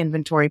into my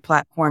inventory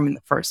platform in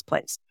the first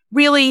place.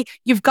 Really,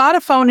 you've got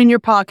a phone in your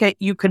pocket.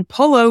 You can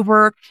pull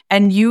over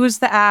and use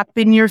the app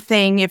in your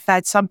thing if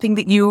that's something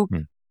that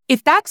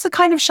if that's the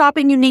kind of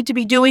shopping you need to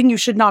be doing, you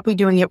should not be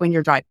doing it when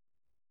you're driving.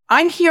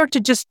 I'm here to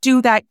just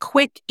do that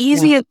quick,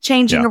 easy as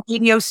changing a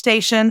radio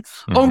station.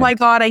 Mm-hmm. Oh my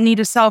God, I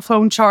need a cell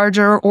phone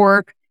charger.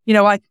 Or, you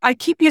know, I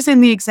keep using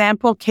the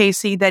example,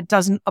 Casey, that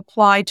doesn't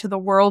apply to the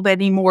world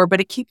anymore,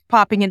 but it keeps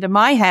popping into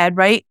my head,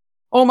 right?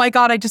 Oh my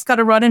God, I just got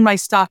to run in my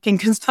stocking.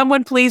 Can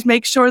someone please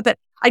make sure that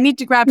I need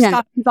to grab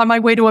stockings on my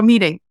way to a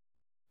meeting?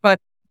 But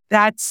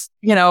that's,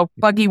 you know,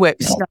 buggy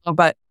whips.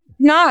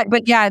 No,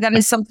 but yeah, that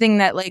is something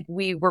that like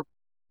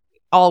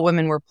all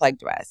women were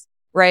plagued with,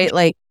 right?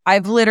 Like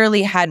I've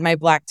literally had my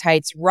black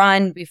tights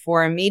run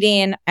before a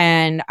meeting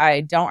and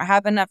I don't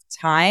have enough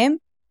time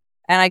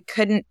and I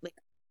couldn't,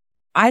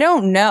 I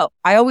don't know.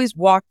 I always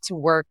walk to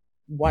work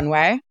one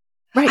way.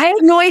 Right. I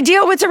have no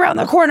idea what's around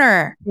the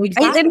corner.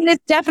 Exactly. I mean,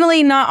 it's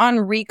definitely not on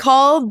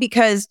recall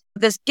because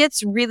this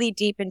gets really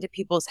deep into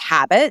people's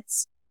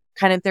habits,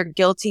 kind of their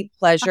guilty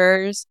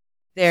pleasures,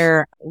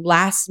 their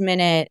last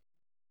minute.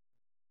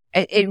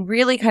 It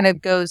really kind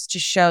of goes to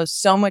show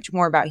so much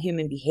more about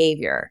human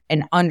behavior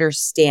and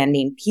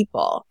understanding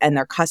people and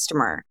their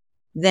customer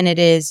than it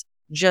is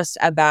just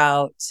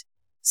about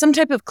some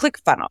type of click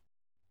funnel,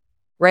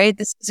 right?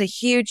 This is a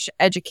huge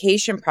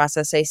education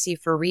process I see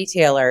for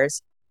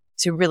retailers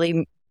to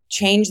really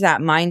change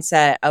that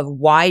mindset of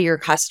why your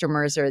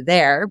customers are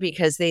there,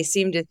 because they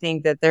seem to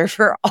think that they're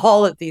for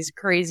all of these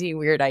crazy,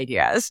 weird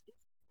ideas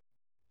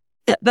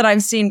that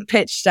I've seen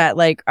pitched at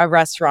like a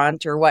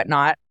restaurant or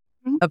whatnot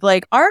of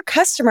like, our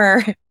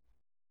customer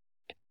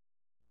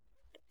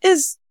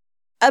is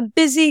a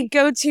busy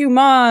go-to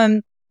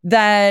mom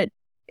that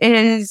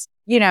is,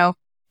 you know,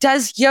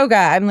 does yoga.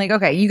 I'm like,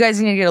 okay, you guys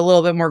need to get a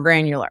little bit more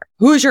granular.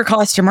 Who's your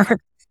customer?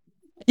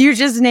 You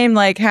just named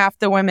like half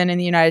the women in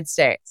the United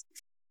States.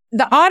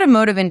 The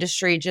automotive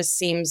industry just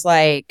seems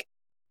like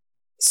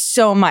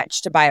so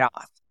much to bite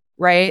off,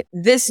 right?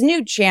 This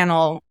new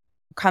channel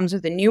comes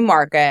with a new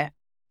market.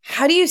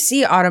 How do you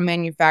see auto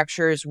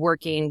manufacturers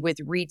working with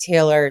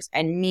retailers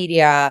and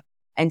media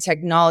and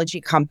technology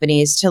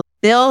companies to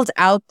build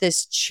out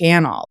this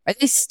channel? Are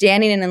they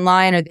standing in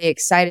line? Are they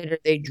excited? Are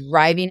they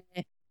driving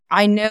it?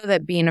 I know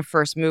that being a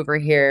first mover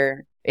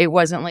here, it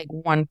wasn't like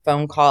one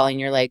phone call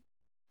and you're like,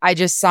 I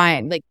just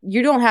signed. Like,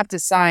 you don't have to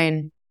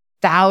sign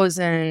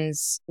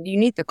thousands. You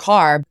need the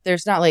car, but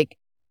there's not like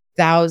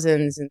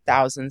thousands and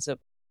thousands of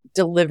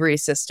delivery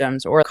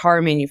systems or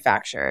car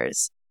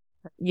manufacturers.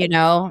 You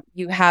know,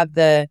 you have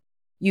to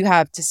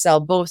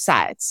sell both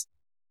sides,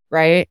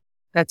 right?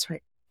 that's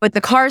right. But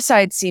the car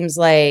side seems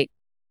like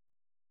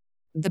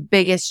the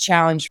biggest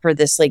challenge for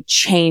this like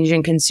change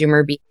in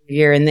consumer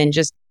behavior, and then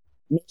just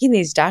making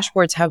these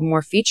dashboards have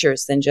more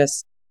features than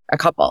just a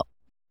couple.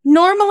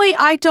 Normally,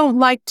 I don't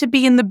like to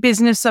be in the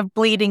business of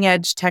bleeding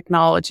edge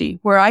technology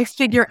where I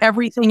figure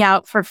everything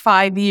out for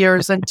 5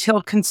 years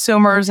until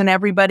consumers and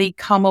everybody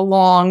come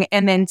along,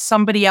 and then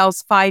somebody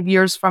else 5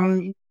 years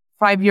from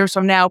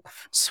now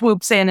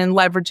swoops in and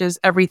leverages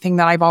everything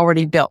that I've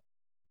already built.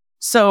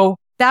 So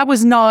that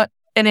was not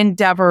an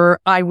endeavor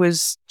I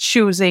was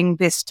choosing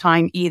this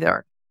time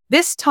either.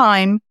 This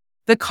time,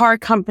 the car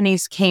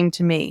companies came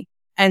to me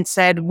and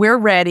said, we're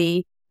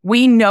ready.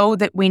 We know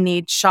that we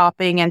need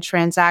shopping and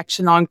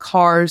transaction on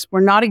cars. We're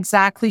not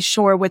exactly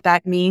sure what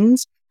that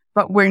means,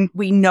 but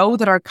we know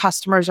that our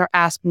customers are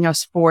asking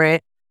us for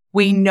it.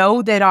 We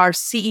know that our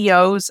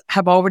CEOs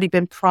have already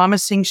been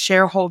promising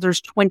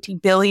shareholders $20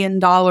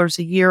 billion a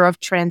year of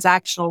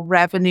transactional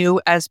revenue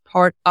as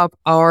part of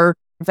our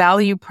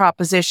value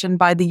proposition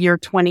by the year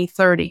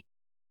 2030.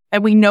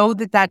 And we know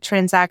that that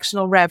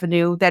transactional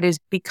revenue that is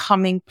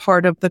becoming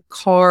part of the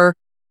car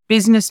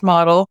business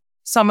model,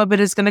 some of it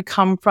is going to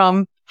come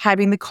from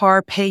having the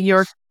car pay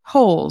your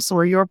tolls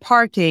or your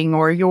parking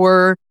or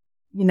your,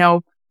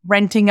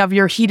 renting of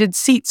your heated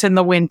seats in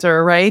the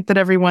winter, right? That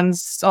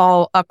everyone's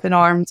all up in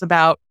arms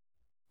about.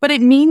 But it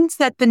means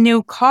that the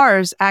new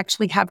cars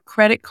actually have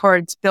credit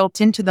cards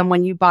built into them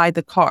when you buy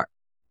the car.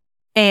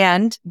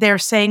 And they're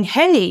saying,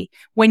 hey,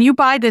 when you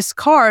buy this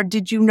car,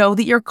 did you know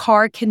that your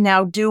car can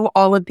now do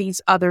all of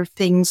these other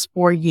things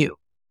for you?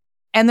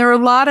 And there are a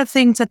lot of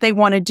things that they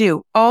want to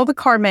do. All the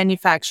car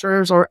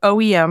manufacturers, or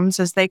OEMs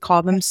as they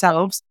call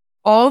themselves,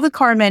 all the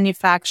car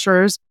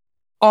manufacturers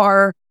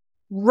are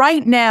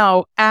right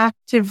now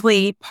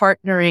actively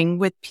partnering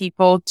with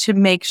people to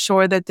make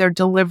sure that they're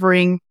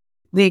delivering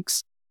the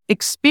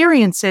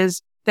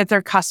experiences that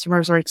their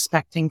customers are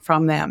expecting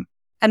from them.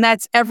 And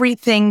that's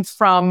everything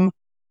from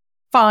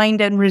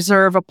find and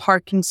reserve a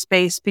parking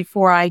space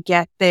before I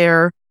get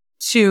there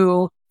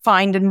to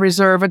find and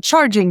reserve a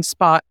charging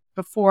spot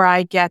before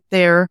I get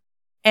there.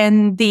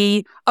 And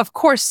the, of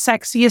course,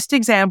 sexiest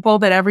example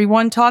that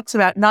everyone talks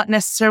about, not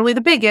necessarily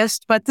the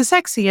biggest, but the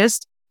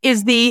sexiest,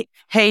 is the,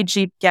 hey,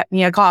 Jeep, get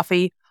me a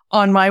coffee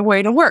on my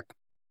way to work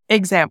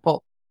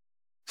example.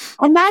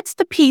 And that's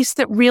the piece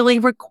that really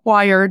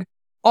required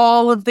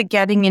all of the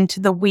getting into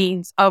the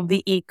weeds of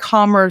the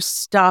e-commerce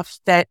stuff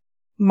that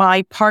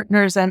my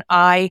partners and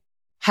I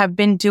have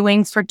been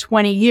doing for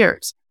 20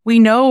 years. We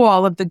know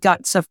all of the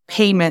guts of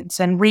payments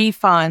and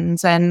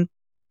refunds and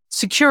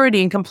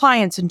security and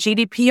compliance and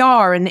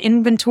GDPR and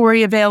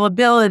inventory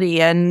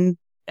availability and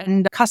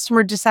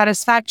customer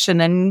dissatisfaction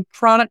and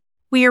product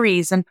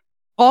queries and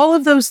all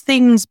of those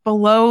things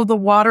below the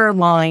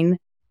waterline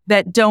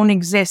that don't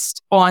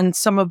exist on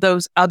some of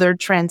those other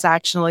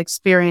transactional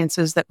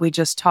experiences that we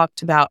just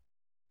talked about.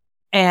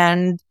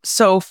 And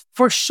so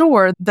for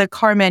sure, the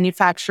car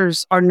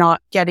manufacturers are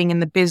not getting in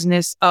the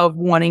business of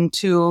wanting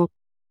to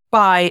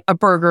buy a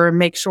burger and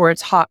make sure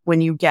it's hot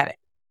when you get it.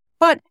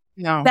 But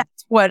No.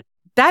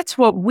 that's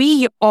what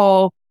we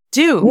all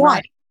do.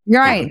 Right.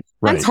 Right.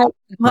 Right. That's the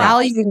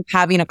value of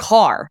having a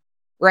car,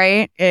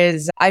 right?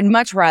 Is I'd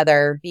much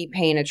rather be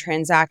paying a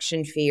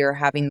transaction fee or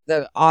having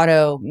the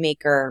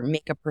automaker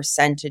make a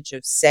percentage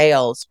of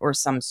sales or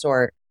some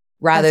sort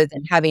rather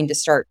than having to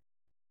start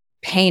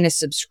paying a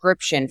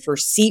subscription for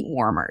seat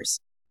warmers.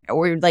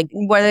 Or like,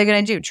 what are they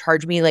going to do?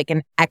 Charge me like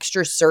an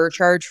extra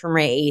surcharge for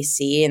my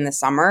AC in the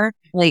summer?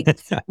 Like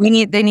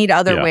they need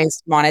other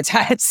ways to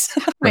monetize.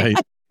 Right.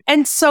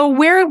 And so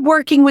we're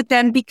working with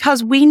them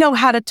because we know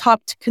how to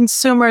talk to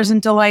consumers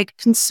and delight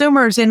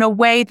consumers in a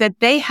way that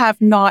they have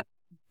not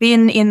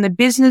been in the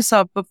business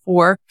of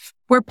before.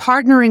 We're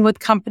partnering with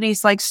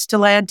companies like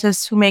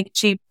Stellantis, who make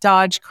Jeep,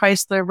 Dodge,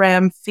 Chrysler,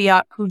 Ram,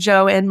 Fiat,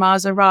 Peugeot, and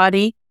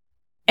Maserati,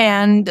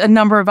 and a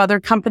number of other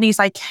companies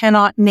I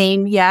cannot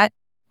name yet,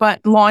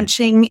 but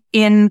launching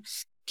in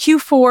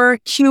Q4,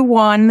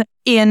 Q1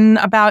 in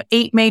about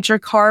 8 major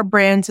car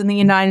brands in the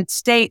United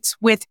States,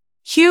 with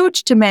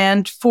huge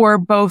demand for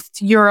both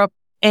Europe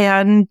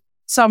and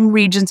some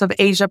regions of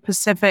Asia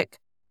Pacific,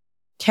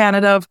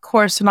 Canada, of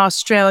course, and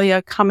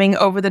Australia coming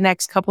over the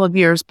next couple of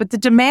years. But the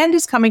demand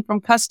is coming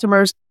from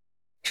customers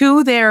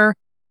to their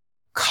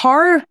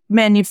car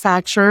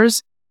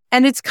manufacturers,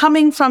 and it's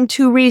coming from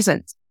 2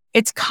 reasons.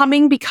 It's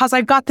coming because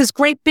I've got this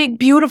great, big,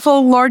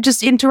 beautiful,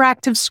 largest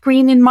interactive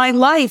screen in my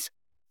life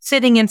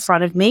sitting in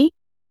front of me.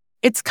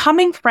 It's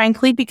coming,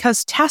 frankly,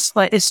 because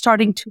Tesla is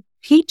starting to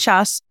teach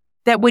us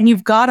that when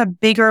you've got a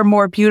bigger,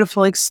 more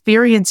beautiful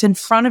experience in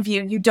front of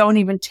you, you don't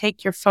even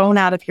take your phone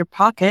out of your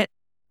pocket.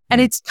 And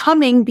it's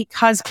coming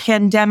because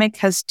pandemic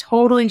has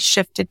totally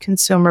shifted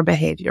consumer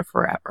behavior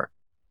forever.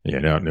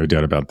 Yeah, no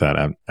doubt about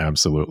that.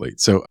 Absolutely.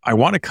 So I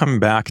want to come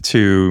back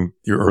to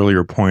your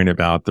earlier point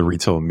about the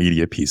retail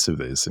media piece of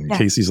this. And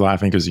Casey's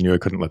laughing because you knew I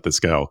couldn't let this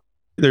go.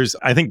 There's,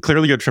 I think,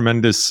 clearly a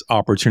tremendous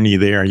opportunity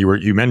there.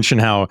 You mentioned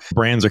how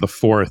brands are the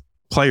fourth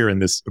player in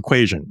this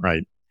equation,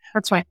 right?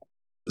 That's right.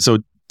 So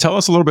tell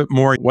us a little bit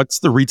more. What's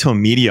the retail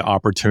media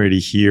opportunity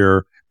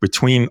here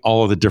between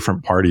all of the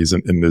different parties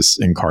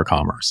in car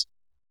commerce?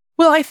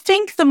 Well, I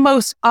think the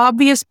most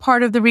obvious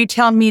part of the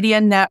retail media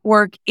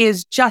network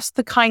is just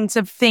the kinds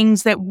of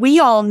things that we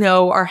all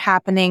know are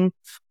happening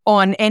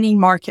on any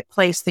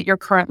marketplace that you're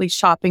currently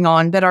shopping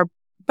on that are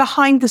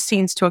behind the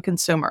scenes to a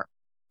consumer.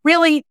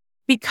 Really,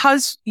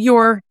 because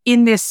you're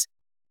in this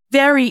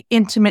very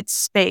intimate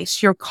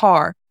space, your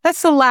car,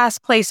 that's the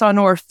last place on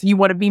earth you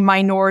want to be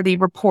minority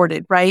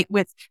reported, right?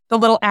 With the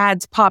little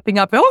ads popping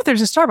up. Oh,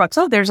 there's a Starbucks.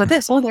 Oh, there's a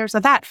this. Oh, there's a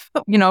that.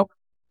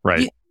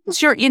 Right.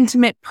 It's your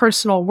intimate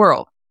personal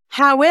world.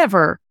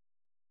 However,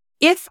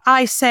 if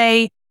I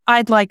say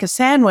I'd like a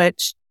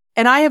sandwich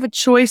and I have a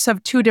choice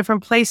of 2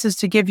 different places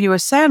to give you a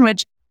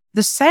sandwich,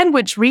 the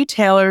sandwich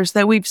retailers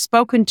that we've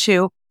spoken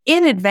to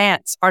in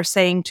advance are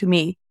saying to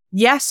me,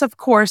 yes, of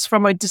course,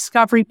 from a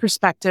discovery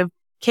perspective,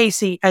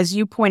 Casey, as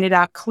you pointed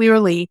out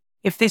clearly,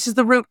 if this is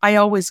the route I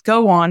always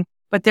go on,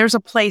 but there's a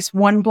place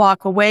 1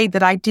 block away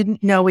that I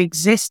didn't know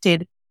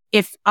existed.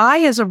 If I,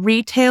 as a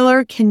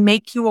retailer, can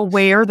make you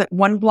aware that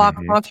 1 block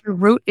off your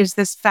route is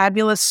this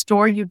fabulous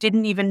store you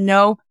didn't even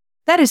know,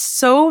 that is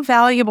so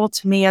valuable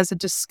to me as a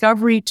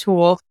discovery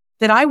tool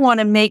that I want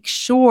to make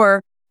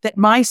sure that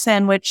my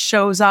sandwich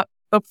shows up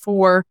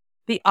before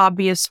the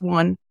obvious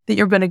one that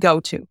you're going to go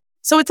to.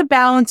 So it's a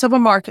balance of a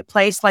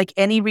marketplace like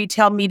any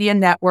retail media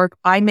network.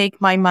 I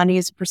make my money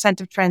as a percent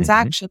of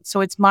transactions.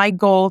 So it's my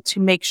goal to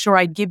make sure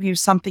I give you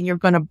something you're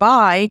going to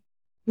buy. I'm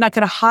not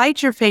going to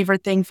hide your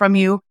favorite thing from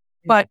you,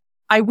 but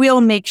I will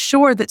make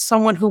sure that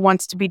someone who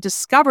wants to be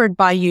discovered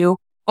by you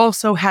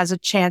also has a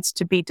chance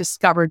to be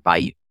discovered by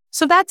you.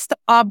 So that's the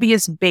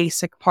obvious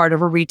basic part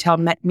of a retail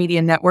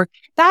media network.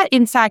 That,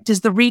 in fact,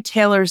 is the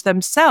retailers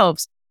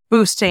themselves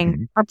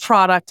boosting a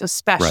product, a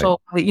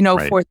special,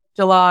 4th of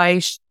July,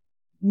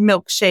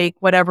 milkshake,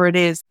 whatever it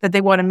is that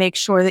they want to make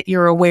sure that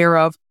you're aware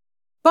of.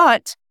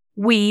 But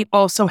we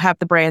also have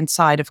the brand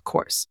side, of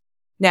course.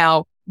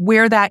 Now,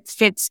 where that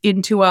fits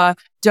into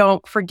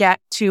don't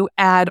forget to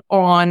add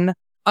on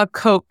a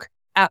Coke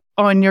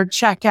on your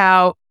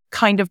checkout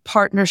kind of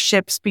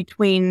partnerships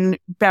between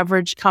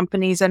beverage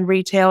companies and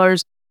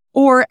retailers,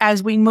 or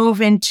as we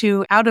move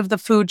out of the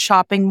food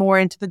shopping, more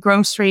into the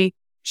grocery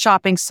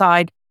shopping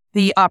side,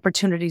 the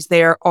opportunities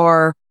there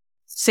are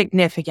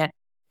significant.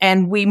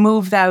 And we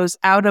move those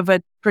out of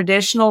a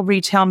traditional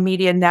retail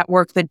media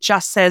network that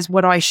just says,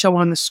 what do I show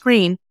on the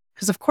screen?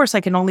 Because of course I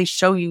can only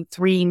show you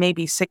 3,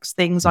 maybe 6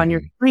 things on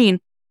your screen,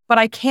 but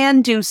I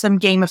can do some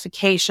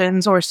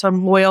gamifications or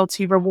some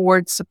loyalty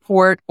reward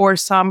support or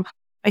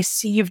I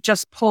see you've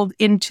just pulled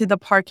into the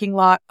parking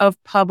lot of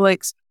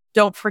Publix.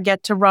 Don't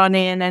forget to run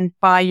in and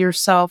buy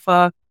yourself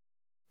a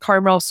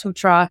Caramel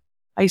Sutra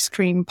ice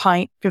cream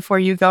pint before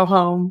you go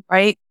home,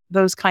 right?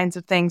 Those kinds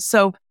of things.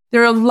 So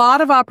there are a lot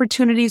of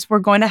opportunities. We're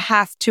going to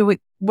have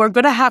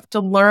to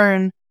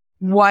learn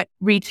what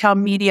retail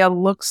media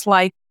looks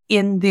like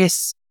in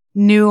this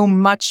new,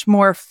 much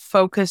more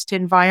focused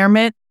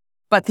environment.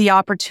 But the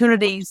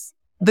opportunities,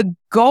 the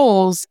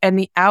goals and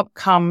the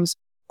outcomes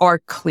are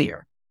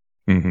clear.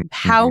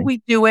 How we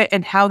do it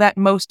and how that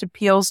most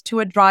appeals to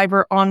a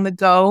driver on the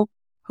go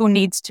who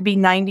needs to be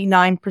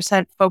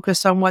 99%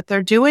 focused on what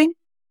they're doing.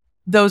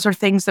 Those are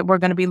things that we're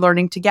going to be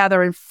learning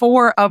together. And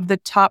 4 of the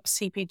top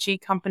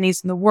CPG companies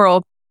in the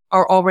world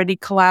are already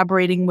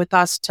collaborating with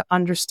us to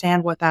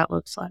understand what that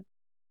looks like.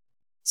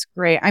 It's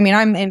great. I mean,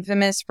 I'm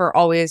infamous for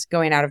always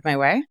going out of my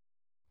way,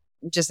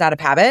 just out of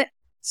habit,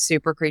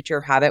 super creature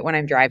of habit when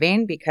I'm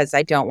driving, because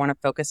I don't want to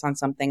focus on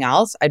something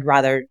else. I'd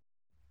rather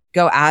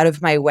go out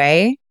of my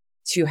way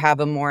to have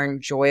a more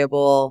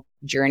enjoyable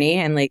journey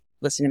and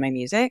listen to my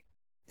music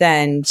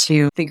than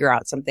to figure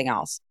out something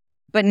else.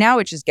 But now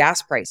it's just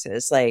gas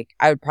prices. I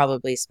would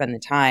probably spend the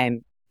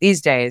time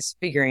these days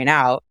figuring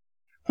out,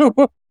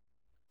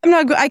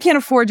 I can't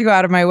afford to go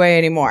out of my way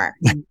anymore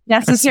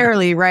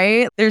necessarily,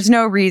 right? There's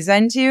no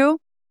reason to.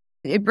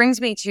 It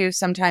brings me to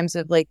sometimes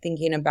of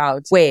thinking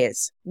about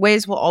Waze.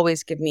 Waze will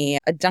always give me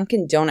a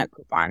Dunkin' Donut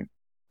coupon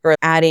for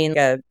adding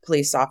a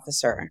police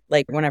officer,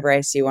 whenever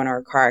I see one or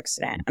a car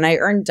accident. And I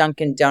earn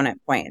Dunkin' Donut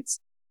points.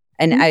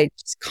 And I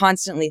just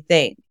constantly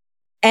think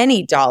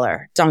any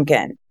dollar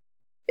Dunkin'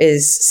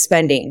 is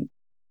spending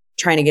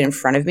trying to get in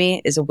front of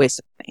me is a waste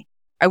of money.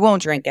 I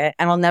won't drink it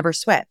and I'll never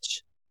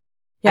switch.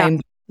 Yeah.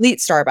 I'm complete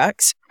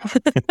Starbucks.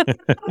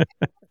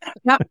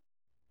 Yep.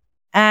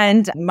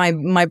 And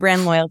my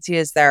brand loyalty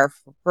is there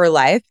for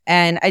life.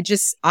 And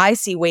I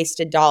see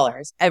wasted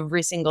dollars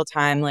every single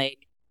time.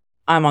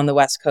 I'm on the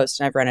West Coast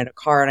and I've rented a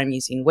car and I'm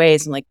using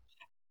Waze. I'm you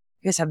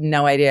guys have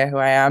no idea who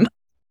I am.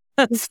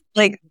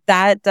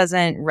 That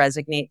doesn't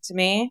resonate to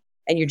me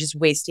and you're just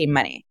wasting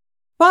money.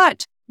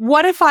 But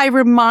what if I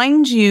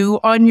remind you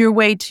on your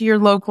way to your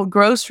local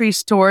grocery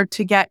store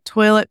to get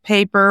toilet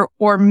paper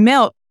or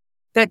milk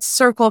that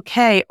Circle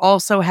K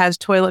also has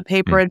toilet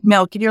paper and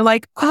milk? And you're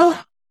like,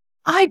 oh,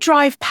 I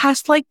drive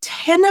past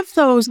 10 of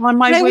those on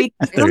my way.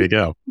 There you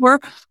go.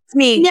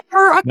 Me.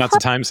 Not the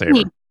time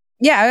saver.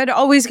 Yeah, I would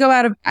always go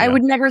I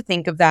would never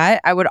think of that.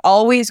 I would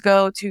always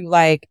go to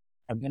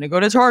I'm going to go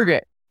to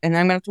Target and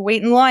I'm going to have to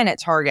wait in line at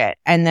Target.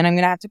 And then I'm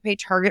going to have to pay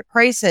Target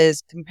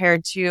prices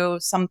compared to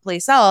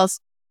someplace else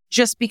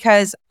just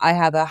because I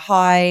have a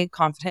high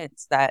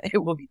confidence that it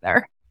will be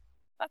there.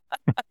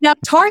 Now,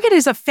 Target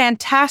is a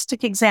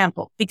fantastic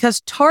example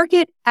because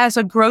Target as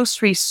a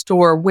grocery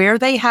store where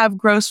they have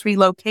grocery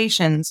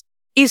locations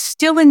is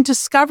still in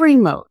discovery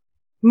mode.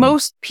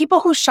 Most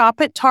people who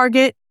shop at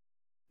Target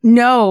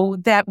know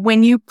that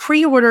when you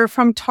pre-order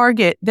from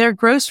Target, their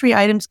grocery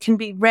items can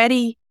be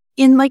ready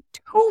in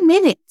 2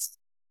 minutes.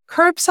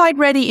 Curbside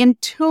ready in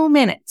 2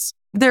 minutes.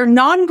 Their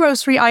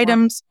non-grocery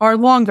items are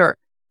longer,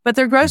 but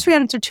their grocery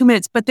items are 2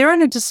 minutes, but they're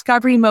in a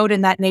discovery mode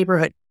in that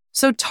neighborhood.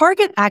 So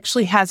Target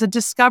actually has a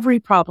discovery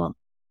problem.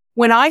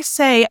 When I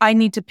say I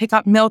need to pick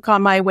up milk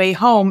on my way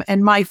home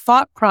and my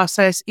thought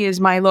process is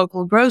my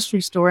local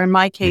grocery store, in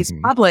my case,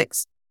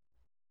 Publix,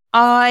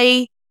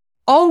 I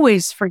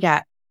always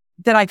forget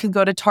that I could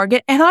go to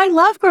Target, and I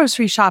love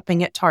grocery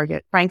shopping at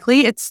Target.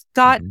 Frankly,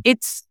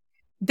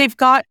 they've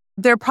got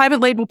their private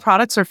label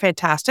products are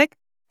fantastic.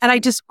 And I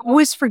just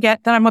always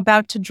forget that I'm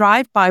about to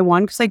drive by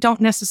one because I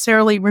don't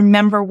necessarily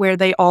remember where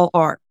they all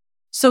are.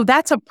 So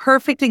that's a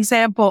perfect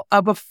example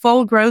of a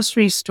full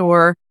grocery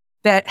store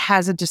that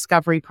has a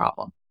discovery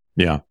problem.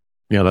 Yeah.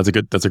 Yeah,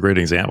 that's a great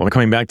example.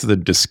 Coming back to the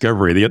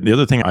discovery, the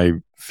other thing I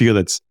feel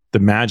that's the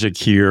magic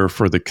here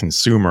for the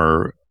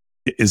consumer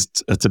is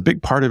it's a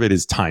big part of it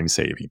is time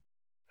saving.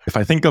 If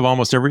I think of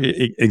almost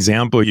every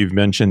example you've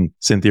mentioned,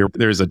 Cynthia,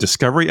 there's a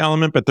discovery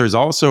element, but there's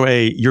also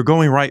you're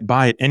going right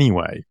by it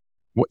anyway.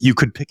 You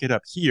could pick it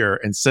up here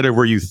instead of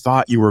where you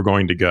thought you were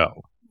going to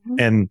go. Mm-hmm.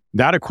 And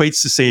that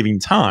equates to saving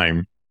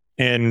time.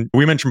 And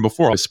we mentioned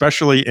before,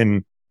 especially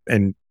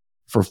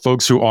for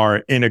folks who are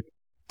in a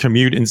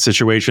commute in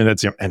situation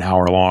that's an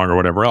hour long or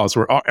whatever else,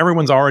 where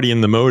everyone's already in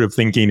the mode of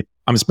thinking,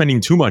 I'm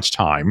spending too much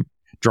time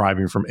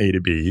driving from A to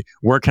B.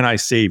 Where can I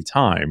save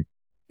time?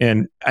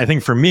 And I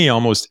think for me,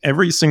 almost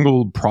every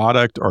single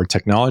product or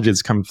technology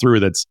that's come through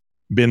that's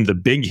been the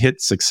big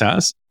hit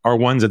success are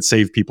ones that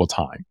save people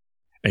time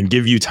and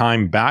give you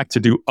time back to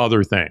do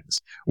other things.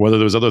 Whether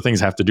those other things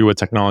have to do with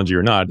technology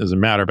or not, doesn't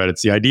matter. But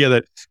it's the idea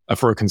that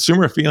for a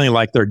consumer feeling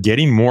like they're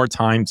getting more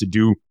time to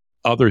do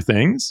other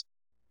things,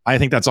 I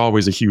think that's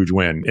always a huge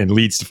win and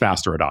leads to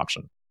faster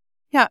adoption.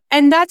 Yeah.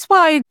 And that's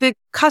why the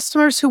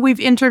customers who we've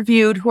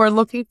interviewed who are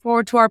looking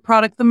forward to our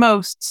product the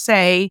most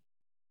say,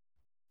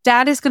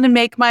 that is going to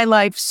make my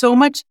life so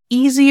much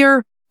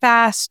easier,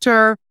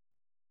 faster,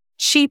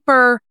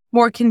 cheaper,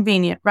 more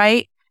convenient,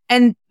 right?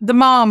 And the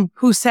mom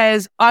who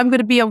says, I'm going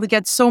to be able to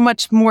get so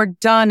much more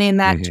done in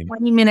that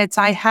 20 minutes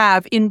I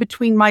have in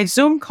between my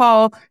Zoom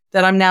call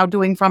that I'm now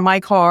doing from my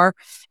car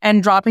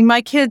and dropping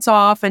my kids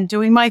off and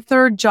doing my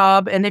third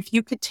job. And if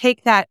you could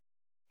take that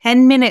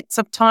 10 minutes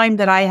of time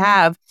that I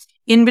have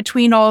in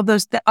between all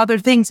those other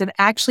things and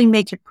actually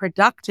make it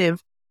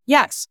productive,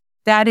 yes,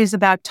 that is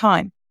about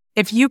time.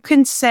 If you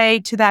can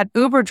say to that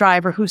Uber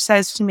driver who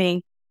says to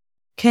me,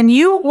 can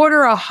you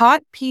order a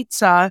hot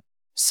pizza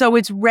so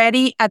it's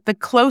ready at the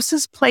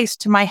closest place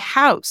to my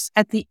house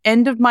at the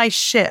end of my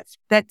shift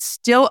that's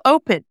still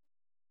open,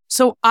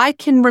 so I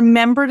can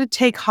remember to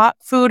take hot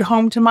food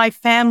home to my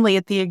family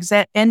at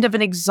the end of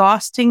an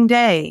exhausting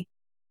day.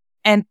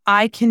 And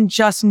I can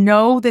just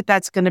know that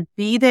that's going to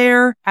be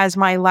there as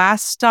my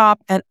last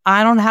stop and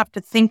I don't have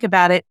to think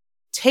about it.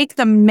 Take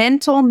the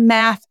mental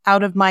math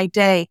out of my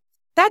day.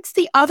 That's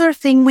the other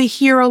thing we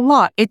hear a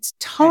lot. It's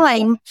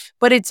time,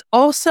 but it's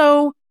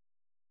also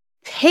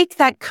take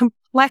that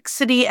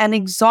complexity and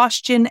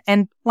exhaustion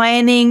and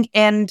planning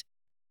and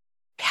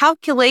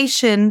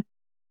calculation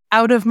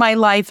out of my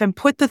life and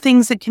put the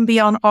things that can be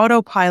on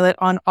autopilot.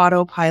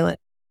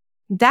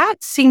 That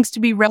seems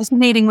to be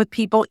resonating with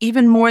people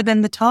even more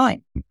than the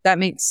time. That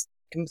makes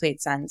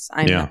complete sense.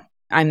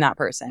 I'm that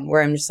person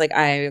where I'm just like,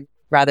 I'd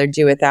rather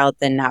do without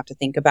than have to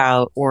think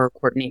about or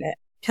coordinate it.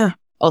 Yeah.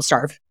 I'll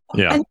starve.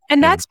 Yeah.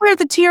 And that's where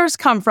the tears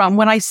come from.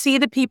 When I see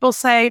the people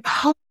say,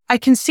 oh, I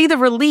can see the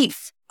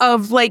relief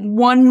of like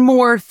one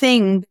more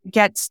thing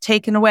gets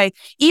taken away.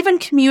 Even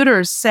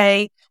commuters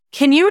say,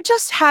 can you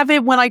just have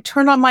it when I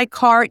turn on my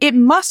car? It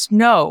must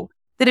know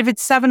that if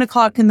it's 7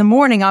 o'clock in the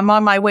morning, I'm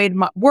on my way to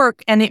my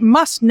work, and it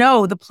must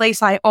know the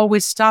place I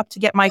always stop to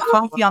get my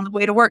coffee on the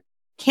way to work.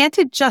 Can't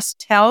it just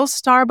tell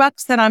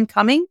Starbucks that I'm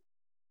coming?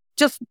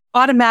 Just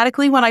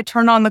automatically when I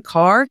turn on the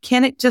car?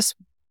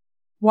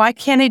 Why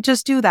can't it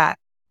just do that?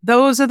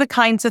 Those are the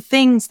kinds of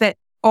things that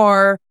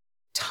are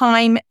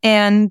time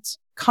and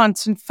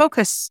constant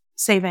focus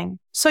saving.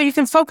 So you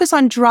can focus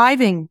on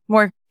driving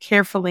more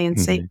carefully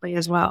and safely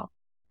as well.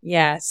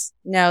 Yes.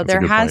 No, there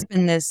has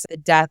been this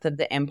death of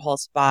the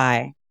impulse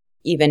buy,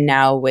 even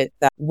now with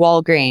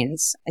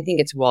Walgreens. I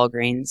think it's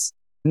Walgreens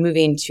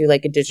moving to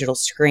like a digital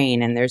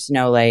screen and there's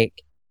no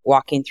like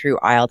walking through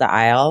aisle to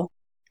aisle.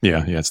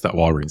 Yeah. It's that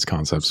Walgreens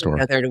concept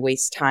store. There to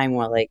waste time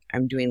while like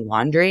I'm doing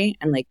laundry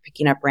and like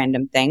picking up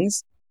random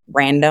things.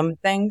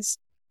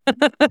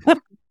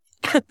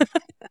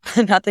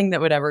 Nothing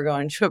that would ever go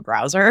into a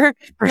browser.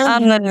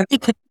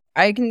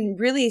 I can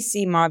really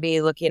see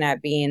Mobby looking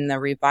at being the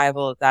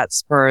revival of that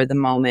spur of the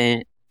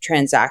moment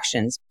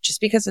transactions just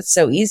because it's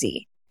so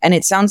easy. And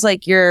it sounds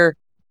like you're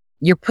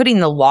putting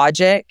the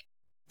logic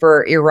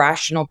for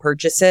irrational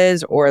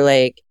purchases or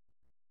like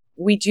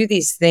we do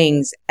these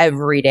things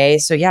every day.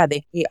 So yeah,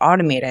 they can be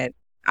automated.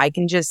 I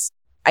can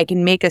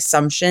make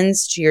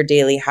assumptions to your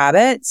daily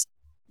habits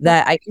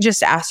that I can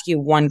just ask you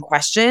one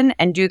question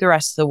and do the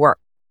rest of the work.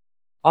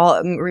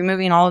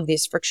 Removing all of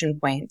these friction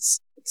points.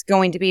 It's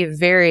going to be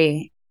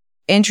very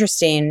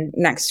interesting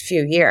next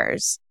few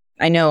years.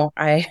 I know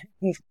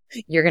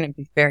you're going to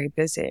be very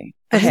busy.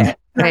 Yeah,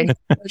 you're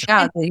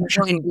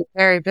going to be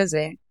very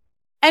busy.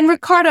 And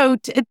Ricardo,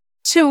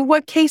 to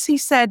what Casey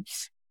said,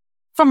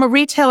 from a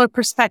retailer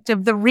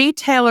perspective, the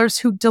retailers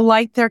who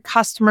delight their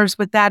customers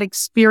with that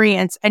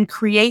experience and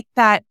create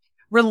that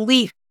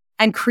relief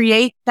and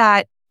create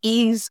that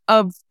ease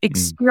of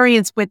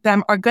experience with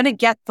them are going to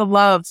get the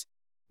love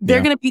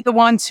They're going to be the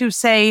ones who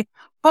say,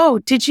 oh,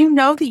 did you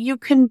know that you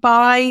can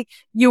buy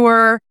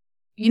you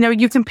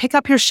can pick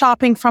up your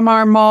shopping from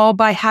our mall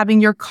by having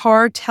your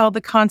car tell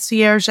the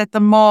concierge at the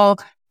mall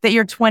that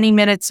you're 20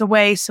 minutes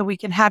away so we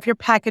can have your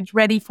package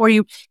ready for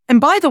you. And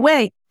by the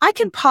way, I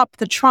can pop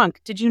the trunk.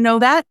 Did you know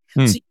that?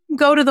 So you can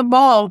go to the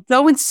mall,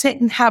 go and sit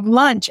and have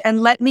lunch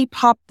and let me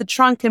pop the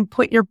trunk and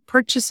put your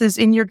purchases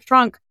in your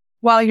trunk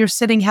while you're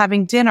sitting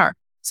having dinner.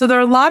 So there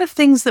are a lot of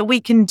things that we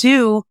can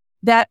do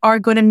that are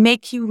going to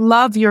make you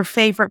love your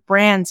favorite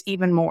brands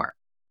even more.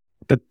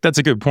 That's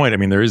a good point. I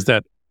mean, there is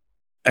that,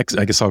 I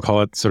guess I'll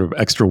call it sort of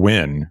extra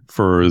win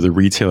for the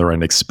retailer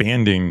and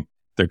expanding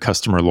their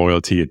customer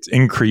loyalty. It's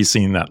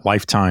increasing that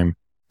lifetime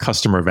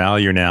customer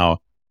value now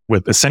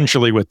with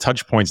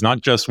touch points,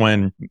 not just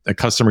when a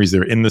customer is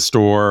either in the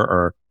store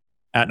or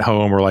at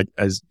home, or like,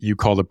 as you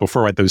called it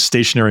before, right, those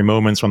stationary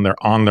moments when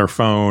they're on their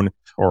phone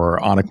or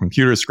on a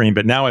computer screen,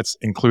 but now it's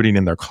including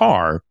in their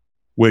car,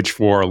 which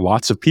for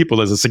lots of people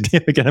is a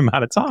significant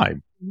amount of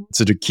time.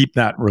 So to keep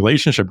that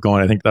relationship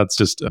going, I think that's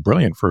just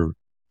brilliant from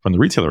the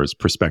retailer's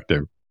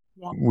perspective.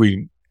 Yeah.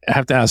 We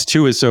have to ask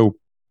too, so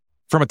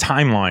from a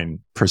timeline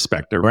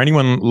perspective, or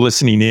anyone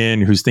listening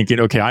in who's thinking,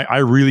 okay, I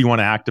really want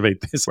to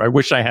activate this. I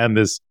wish I had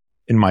this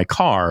in my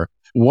car.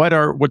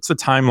 What's the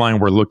timeline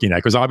we're looking at?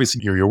 Because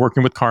obviously you're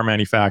working with car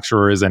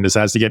manufacturers and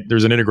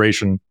there's an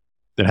integration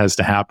that has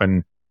to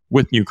happen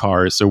with new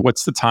cars. So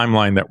what's the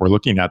timeline that we're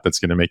looking at that's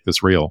going to make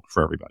this real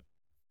for everybody?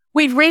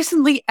 We've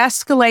recently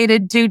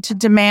escalated due to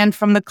demand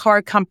from the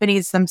car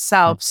companies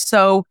themselves.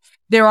 So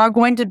there are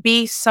going to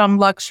be some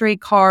luxury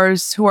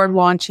cars who are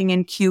launching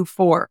in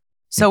Q4.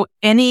 So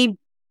any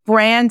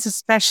brands,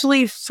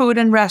 especially food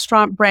and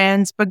restaurant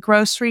brands, but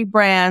grocery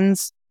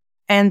brands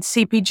and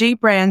CPG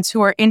brands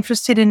who are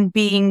interested in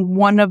being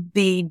one of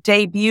the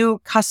debut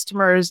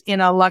customers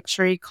in a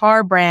luxury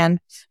car brand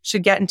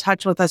should get in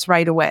touch with us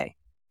right away.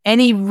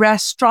 Any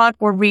restaurant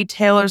or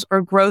retailers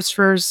or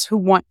grocers who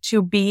want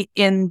to be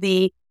in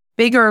the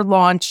bigger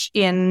launch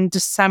in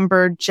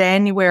December,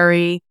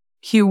 January,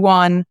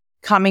 Q1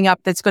 coming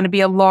up, that's going to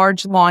be a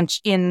large launch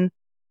in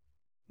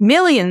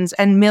millions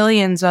and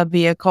millions of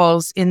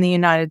vehicles in the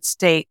United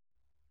States,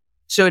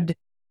 should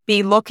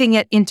be looking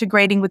at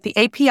integrating with the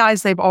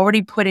APIs they've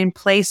already put in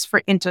place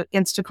for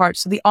Instacart.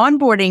 So the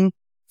onboarding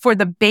for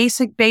the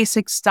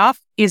basic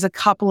stuff is a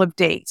couple of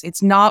days.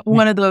 It's not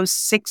one of those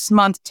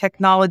 6-month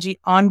technology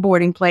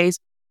onboarding plays,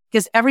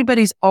 because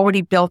everybody's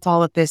already built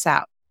all of this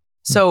out.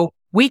 So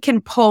we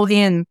can pull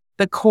in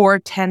the core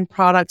 10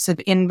 products of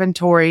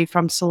inventory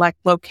from select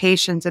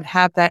locations and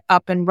have that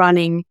up and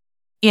running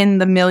in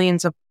the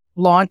millions of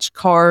launch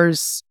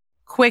cars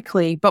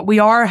quickly. But we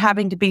are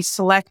having to be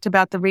select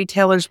about the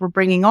retailers we're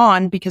bringing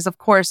on, because of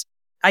course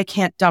I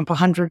can't dump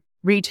 100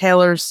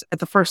 retailers at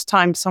the first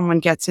time someone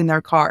gets in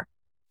their car.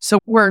 So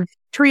we're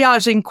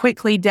triaging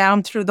quickly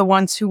down through the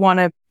ones who want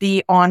to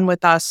be on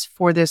with us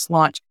for this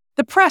launch.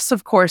 The press,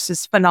 of course,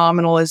 is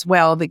phenomenal as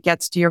well, that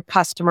gets to your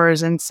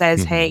customers and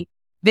says, hey,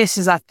 this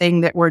is a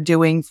thing that we're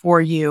doing for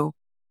you.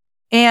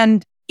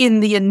 And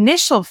in the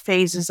initial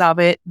phases of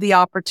it, the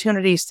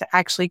opportunities to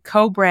actually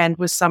co-brand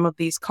with some of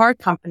these car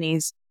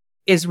companies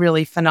is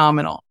really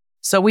phenomenal.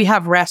 So we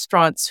have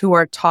restaurants who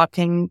are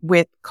talking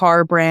with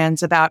car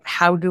brands about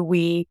how do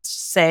we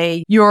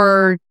say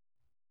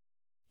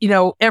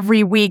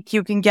every week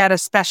you can get a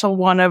special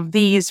one of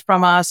these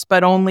from us,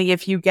 but only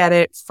if you get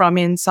it from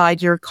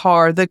inside your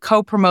car. The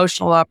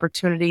co-promotional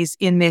opportunities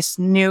in this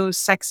new,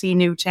 sexy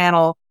new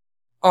channel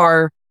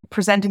are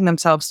presenting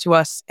themselves to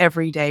us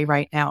every day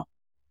right now.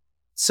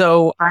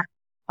 So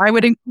I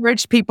would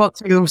encourage people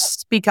to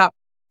speak up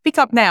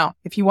now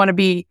if you want to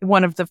be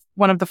one of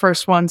the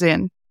first ones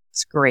in.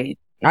 It's great.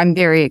 I'm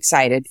very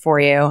excited for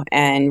you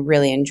and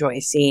really enjoy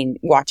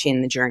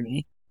watching the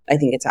journey. I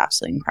think it's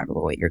absolutely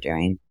incredible what you're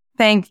doing.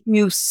 Thank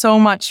you so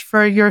much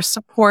for your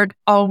support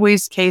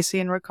always,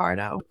 Casey and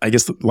Ricardo. I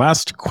guess the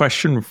last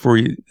question for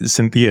you,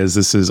 Cynthia, is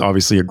this is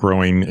obviously a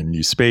growing and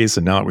new space.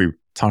 And now that we've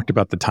talked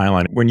about the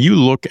timeline, when you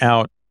look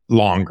out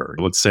longer,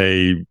 let's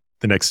say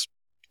the next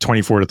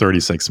 24 to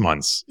 36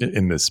 months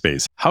in this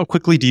space, how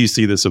quickly do you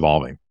see this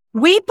evolving?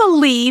 We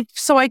believe,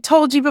 so I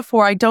told you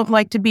before, I don't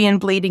like to be in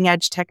bleeding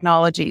edge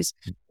technologies.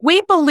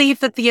 We believe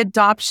that the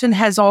adoption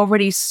has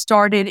already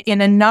started in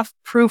enough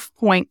proof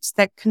points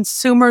that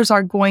consumers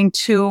are going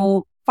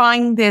to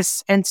find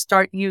this and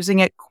start using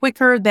it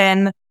quicker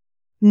than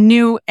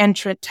new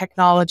entrant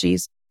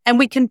technologies. And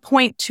we can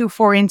point to,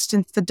 for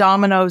instance, the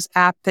Domino's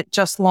app that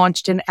just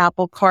launched in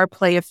Apple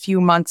CarPlay a few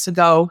months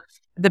ago,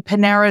 the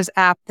Panera's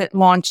app that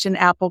launched in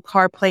Apple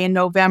CarPlay in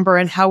November,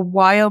 and how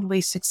wildly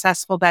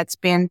successful that's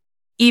been,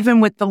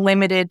 even with the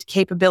limited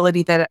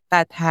capability that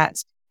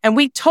has. And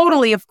we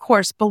totally, of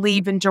course,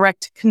 believe in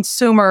direct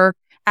consumer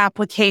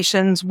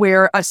applications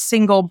where a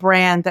single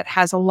brand that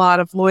has a lot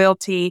of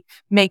loyalty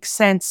makes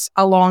sense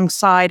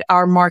alongside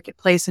our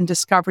marketplace and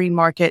discovery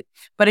market.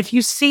 But if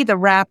you see the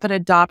rapid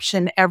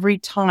adoption every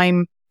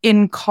time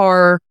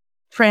in-car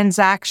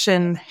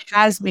transaction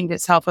has made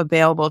itself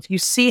available, if you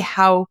see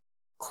how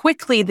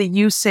quickly the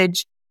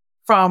usage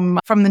from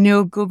the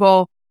new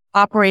Google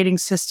operating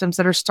systems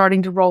that are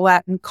starting to roll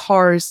out in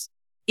cars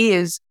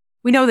is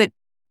we know that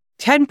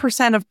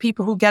 10% of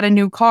people who get a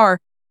new car,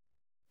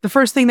 the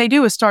first thing they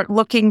do is start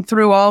looking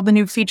through all the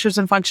new features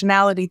and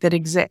functionality that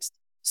exist.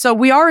 So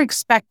we are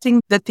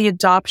expecting that the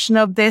adoption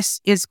of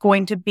this is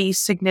going to be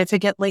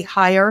significantly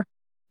higher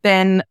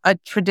than a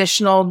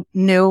traditional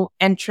new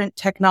entrant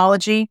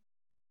technology.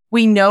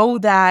 We know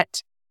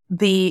that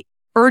the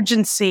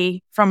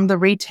urgency from the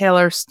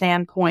retailer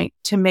standpoint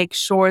to make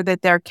sure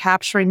that they're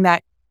capturing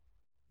that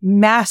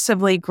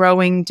massively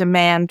growing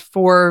demand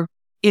for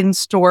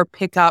in-store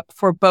pickup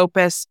for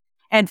BOPUS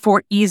and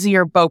for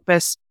easier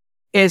BOPUS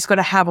is going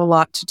to have a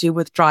lot to do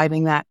with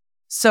driving that.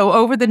 So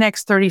over the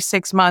next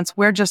 36 months,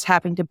 we're just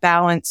having to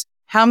balance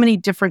how many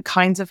different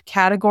kinds of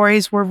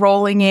categories we're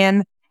rolling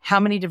in, how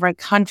many different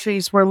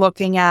countries we're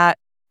looking at,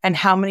 and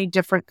how many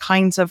different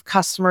kinds of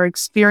customer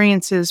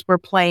experiences we're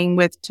playing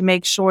with to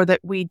make sure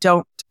that we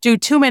don't do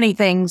too many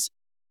things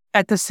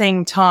at the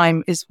same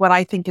time is what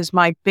I think is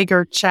my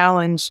bigger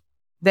challenge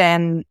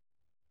than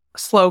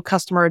slow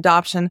customer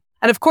adoption.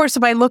 And of course,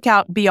 if I look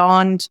out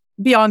beyond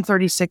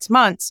 36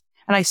 months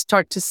and I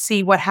start to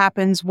see what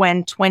happens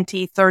when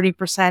 20,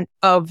 30%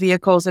 of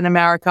vehicles in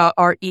America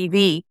are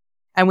EV,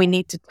 and we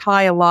need to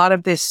tie a lot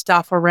of this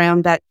stuff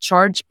around that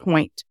charge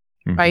point,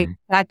 right?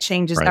 That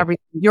changes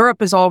everything.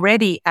 Europe is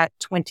already at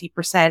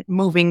 20%,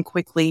 moving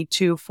quickly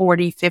to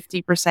 40,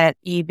 50%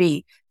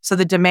 EV. So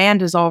the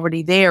demand is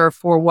already there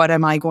for what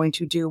am I going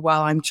to do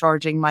while I'm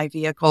charging my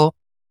vehicle.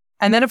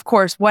 And then, of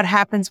course, what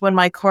happens when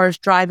my car is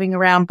driving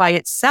around by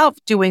itself,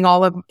 doing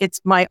all of its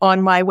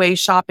on my way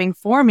shopping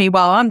for me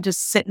while I'm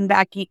just sitting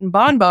back eating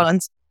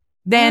bonbons?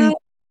 Then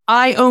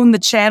I own the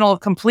channel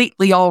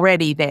completely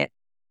already then.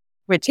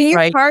 Which, do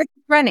your cars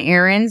run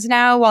errands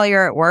now while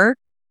you're at work?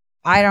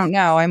 I don't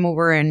know. I'm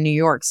over in New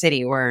York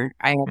City where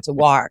I have to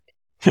walk.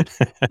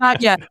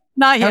 Not yet.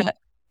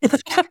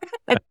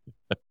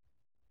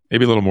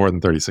 Maybe a little more than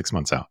 36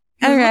 months out.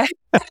 Okay.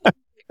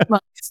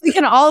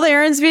 Can all the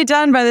errands be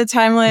done by the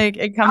time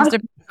it comes to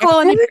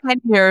in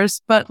 10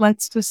 years? But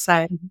let's just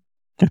say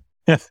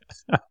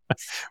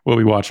we'll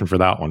be watching for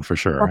that one for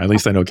sure. At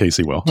least I know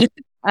Casey will.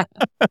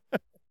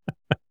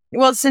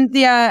 Well,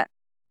 Cynthia,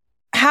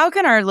 how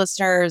can our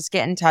listeners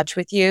get in touch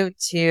with you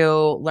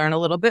to learn a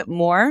little bit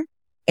more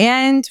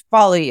and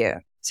follow you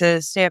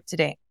to stay up to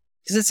date?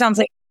 Because it sounds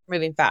like you're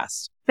moving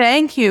fast.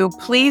 Thank you.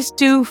 Please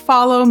do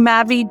follow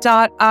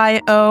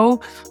Mavi.io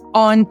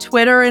on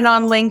Twitter and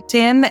on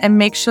LinkedIn, and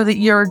make sure that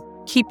you're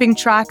keeping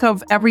track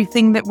of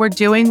everything that we're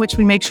doing, which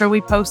we make sure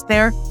we post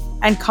there,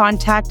 and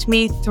contact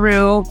me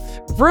through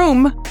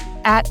room@Mavi.io.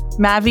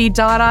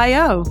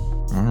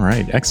 All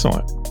right.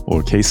 Excellent.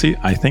 Well, Casey,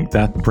 I think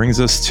that brings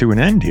us to an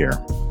end here.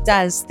 It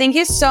does. Thank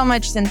you so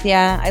much,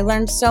 Cynthia. I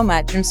learned so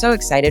much. I'm so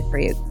excited for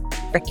you.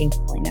 Freaking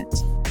killing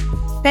it.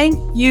 Thank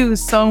you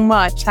so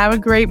much. Have a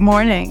great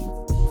morning.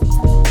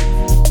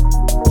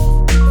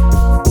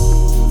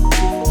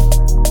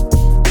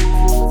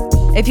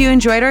 If you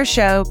enjoyed our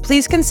show,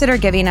 please consider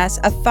giving us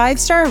a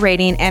 5-star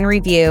rating and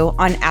review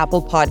on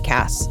Apple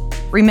Podcasts.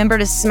 Remember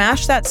to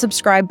smash that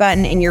subscribe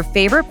button in your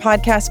favorite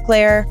podcast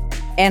player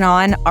and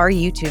on our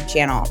YouTube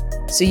channel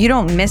so you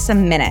don't miss a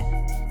minute.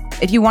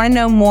 If you want to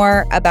know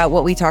more about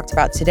what we talked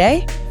about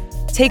today,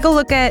 take a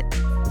look at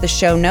the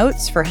show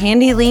notes for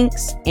handy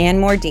links and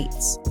more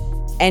deets.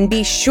 And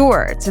be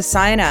sure to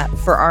sign up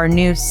for our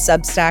new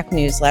Substack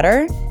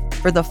newsletter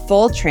for the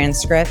full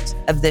transcript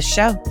of this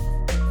show.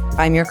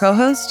 I'm your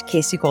co-host,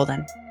 Casey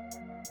Golden.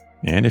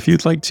 And if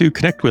you'd like to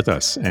connect with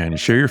us and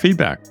share your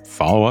feedback,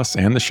 follow us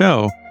and the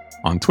show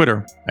on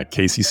Twitter at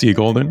KCC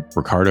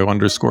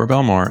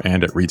Ricardo_Belmar,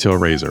 and at Retail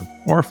Razor,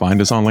 or find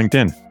us on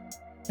LinkedIn.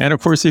 And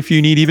of course, if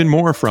you need even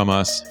more from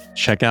us,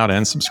 check out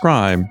and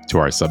subscribe to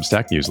our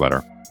Substack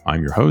newsletter.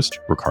 I'm your host,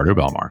 Ricardo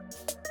Belmar.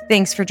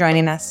 Thanks for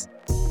joining us.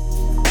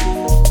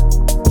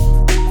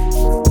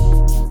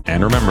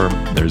 And remember,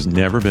 there's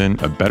never been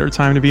a better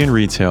time to be in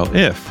retail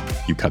if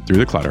you cut through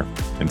the clutter.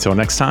 Until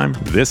next time,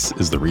 this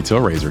is the Retail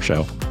Razor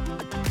Show.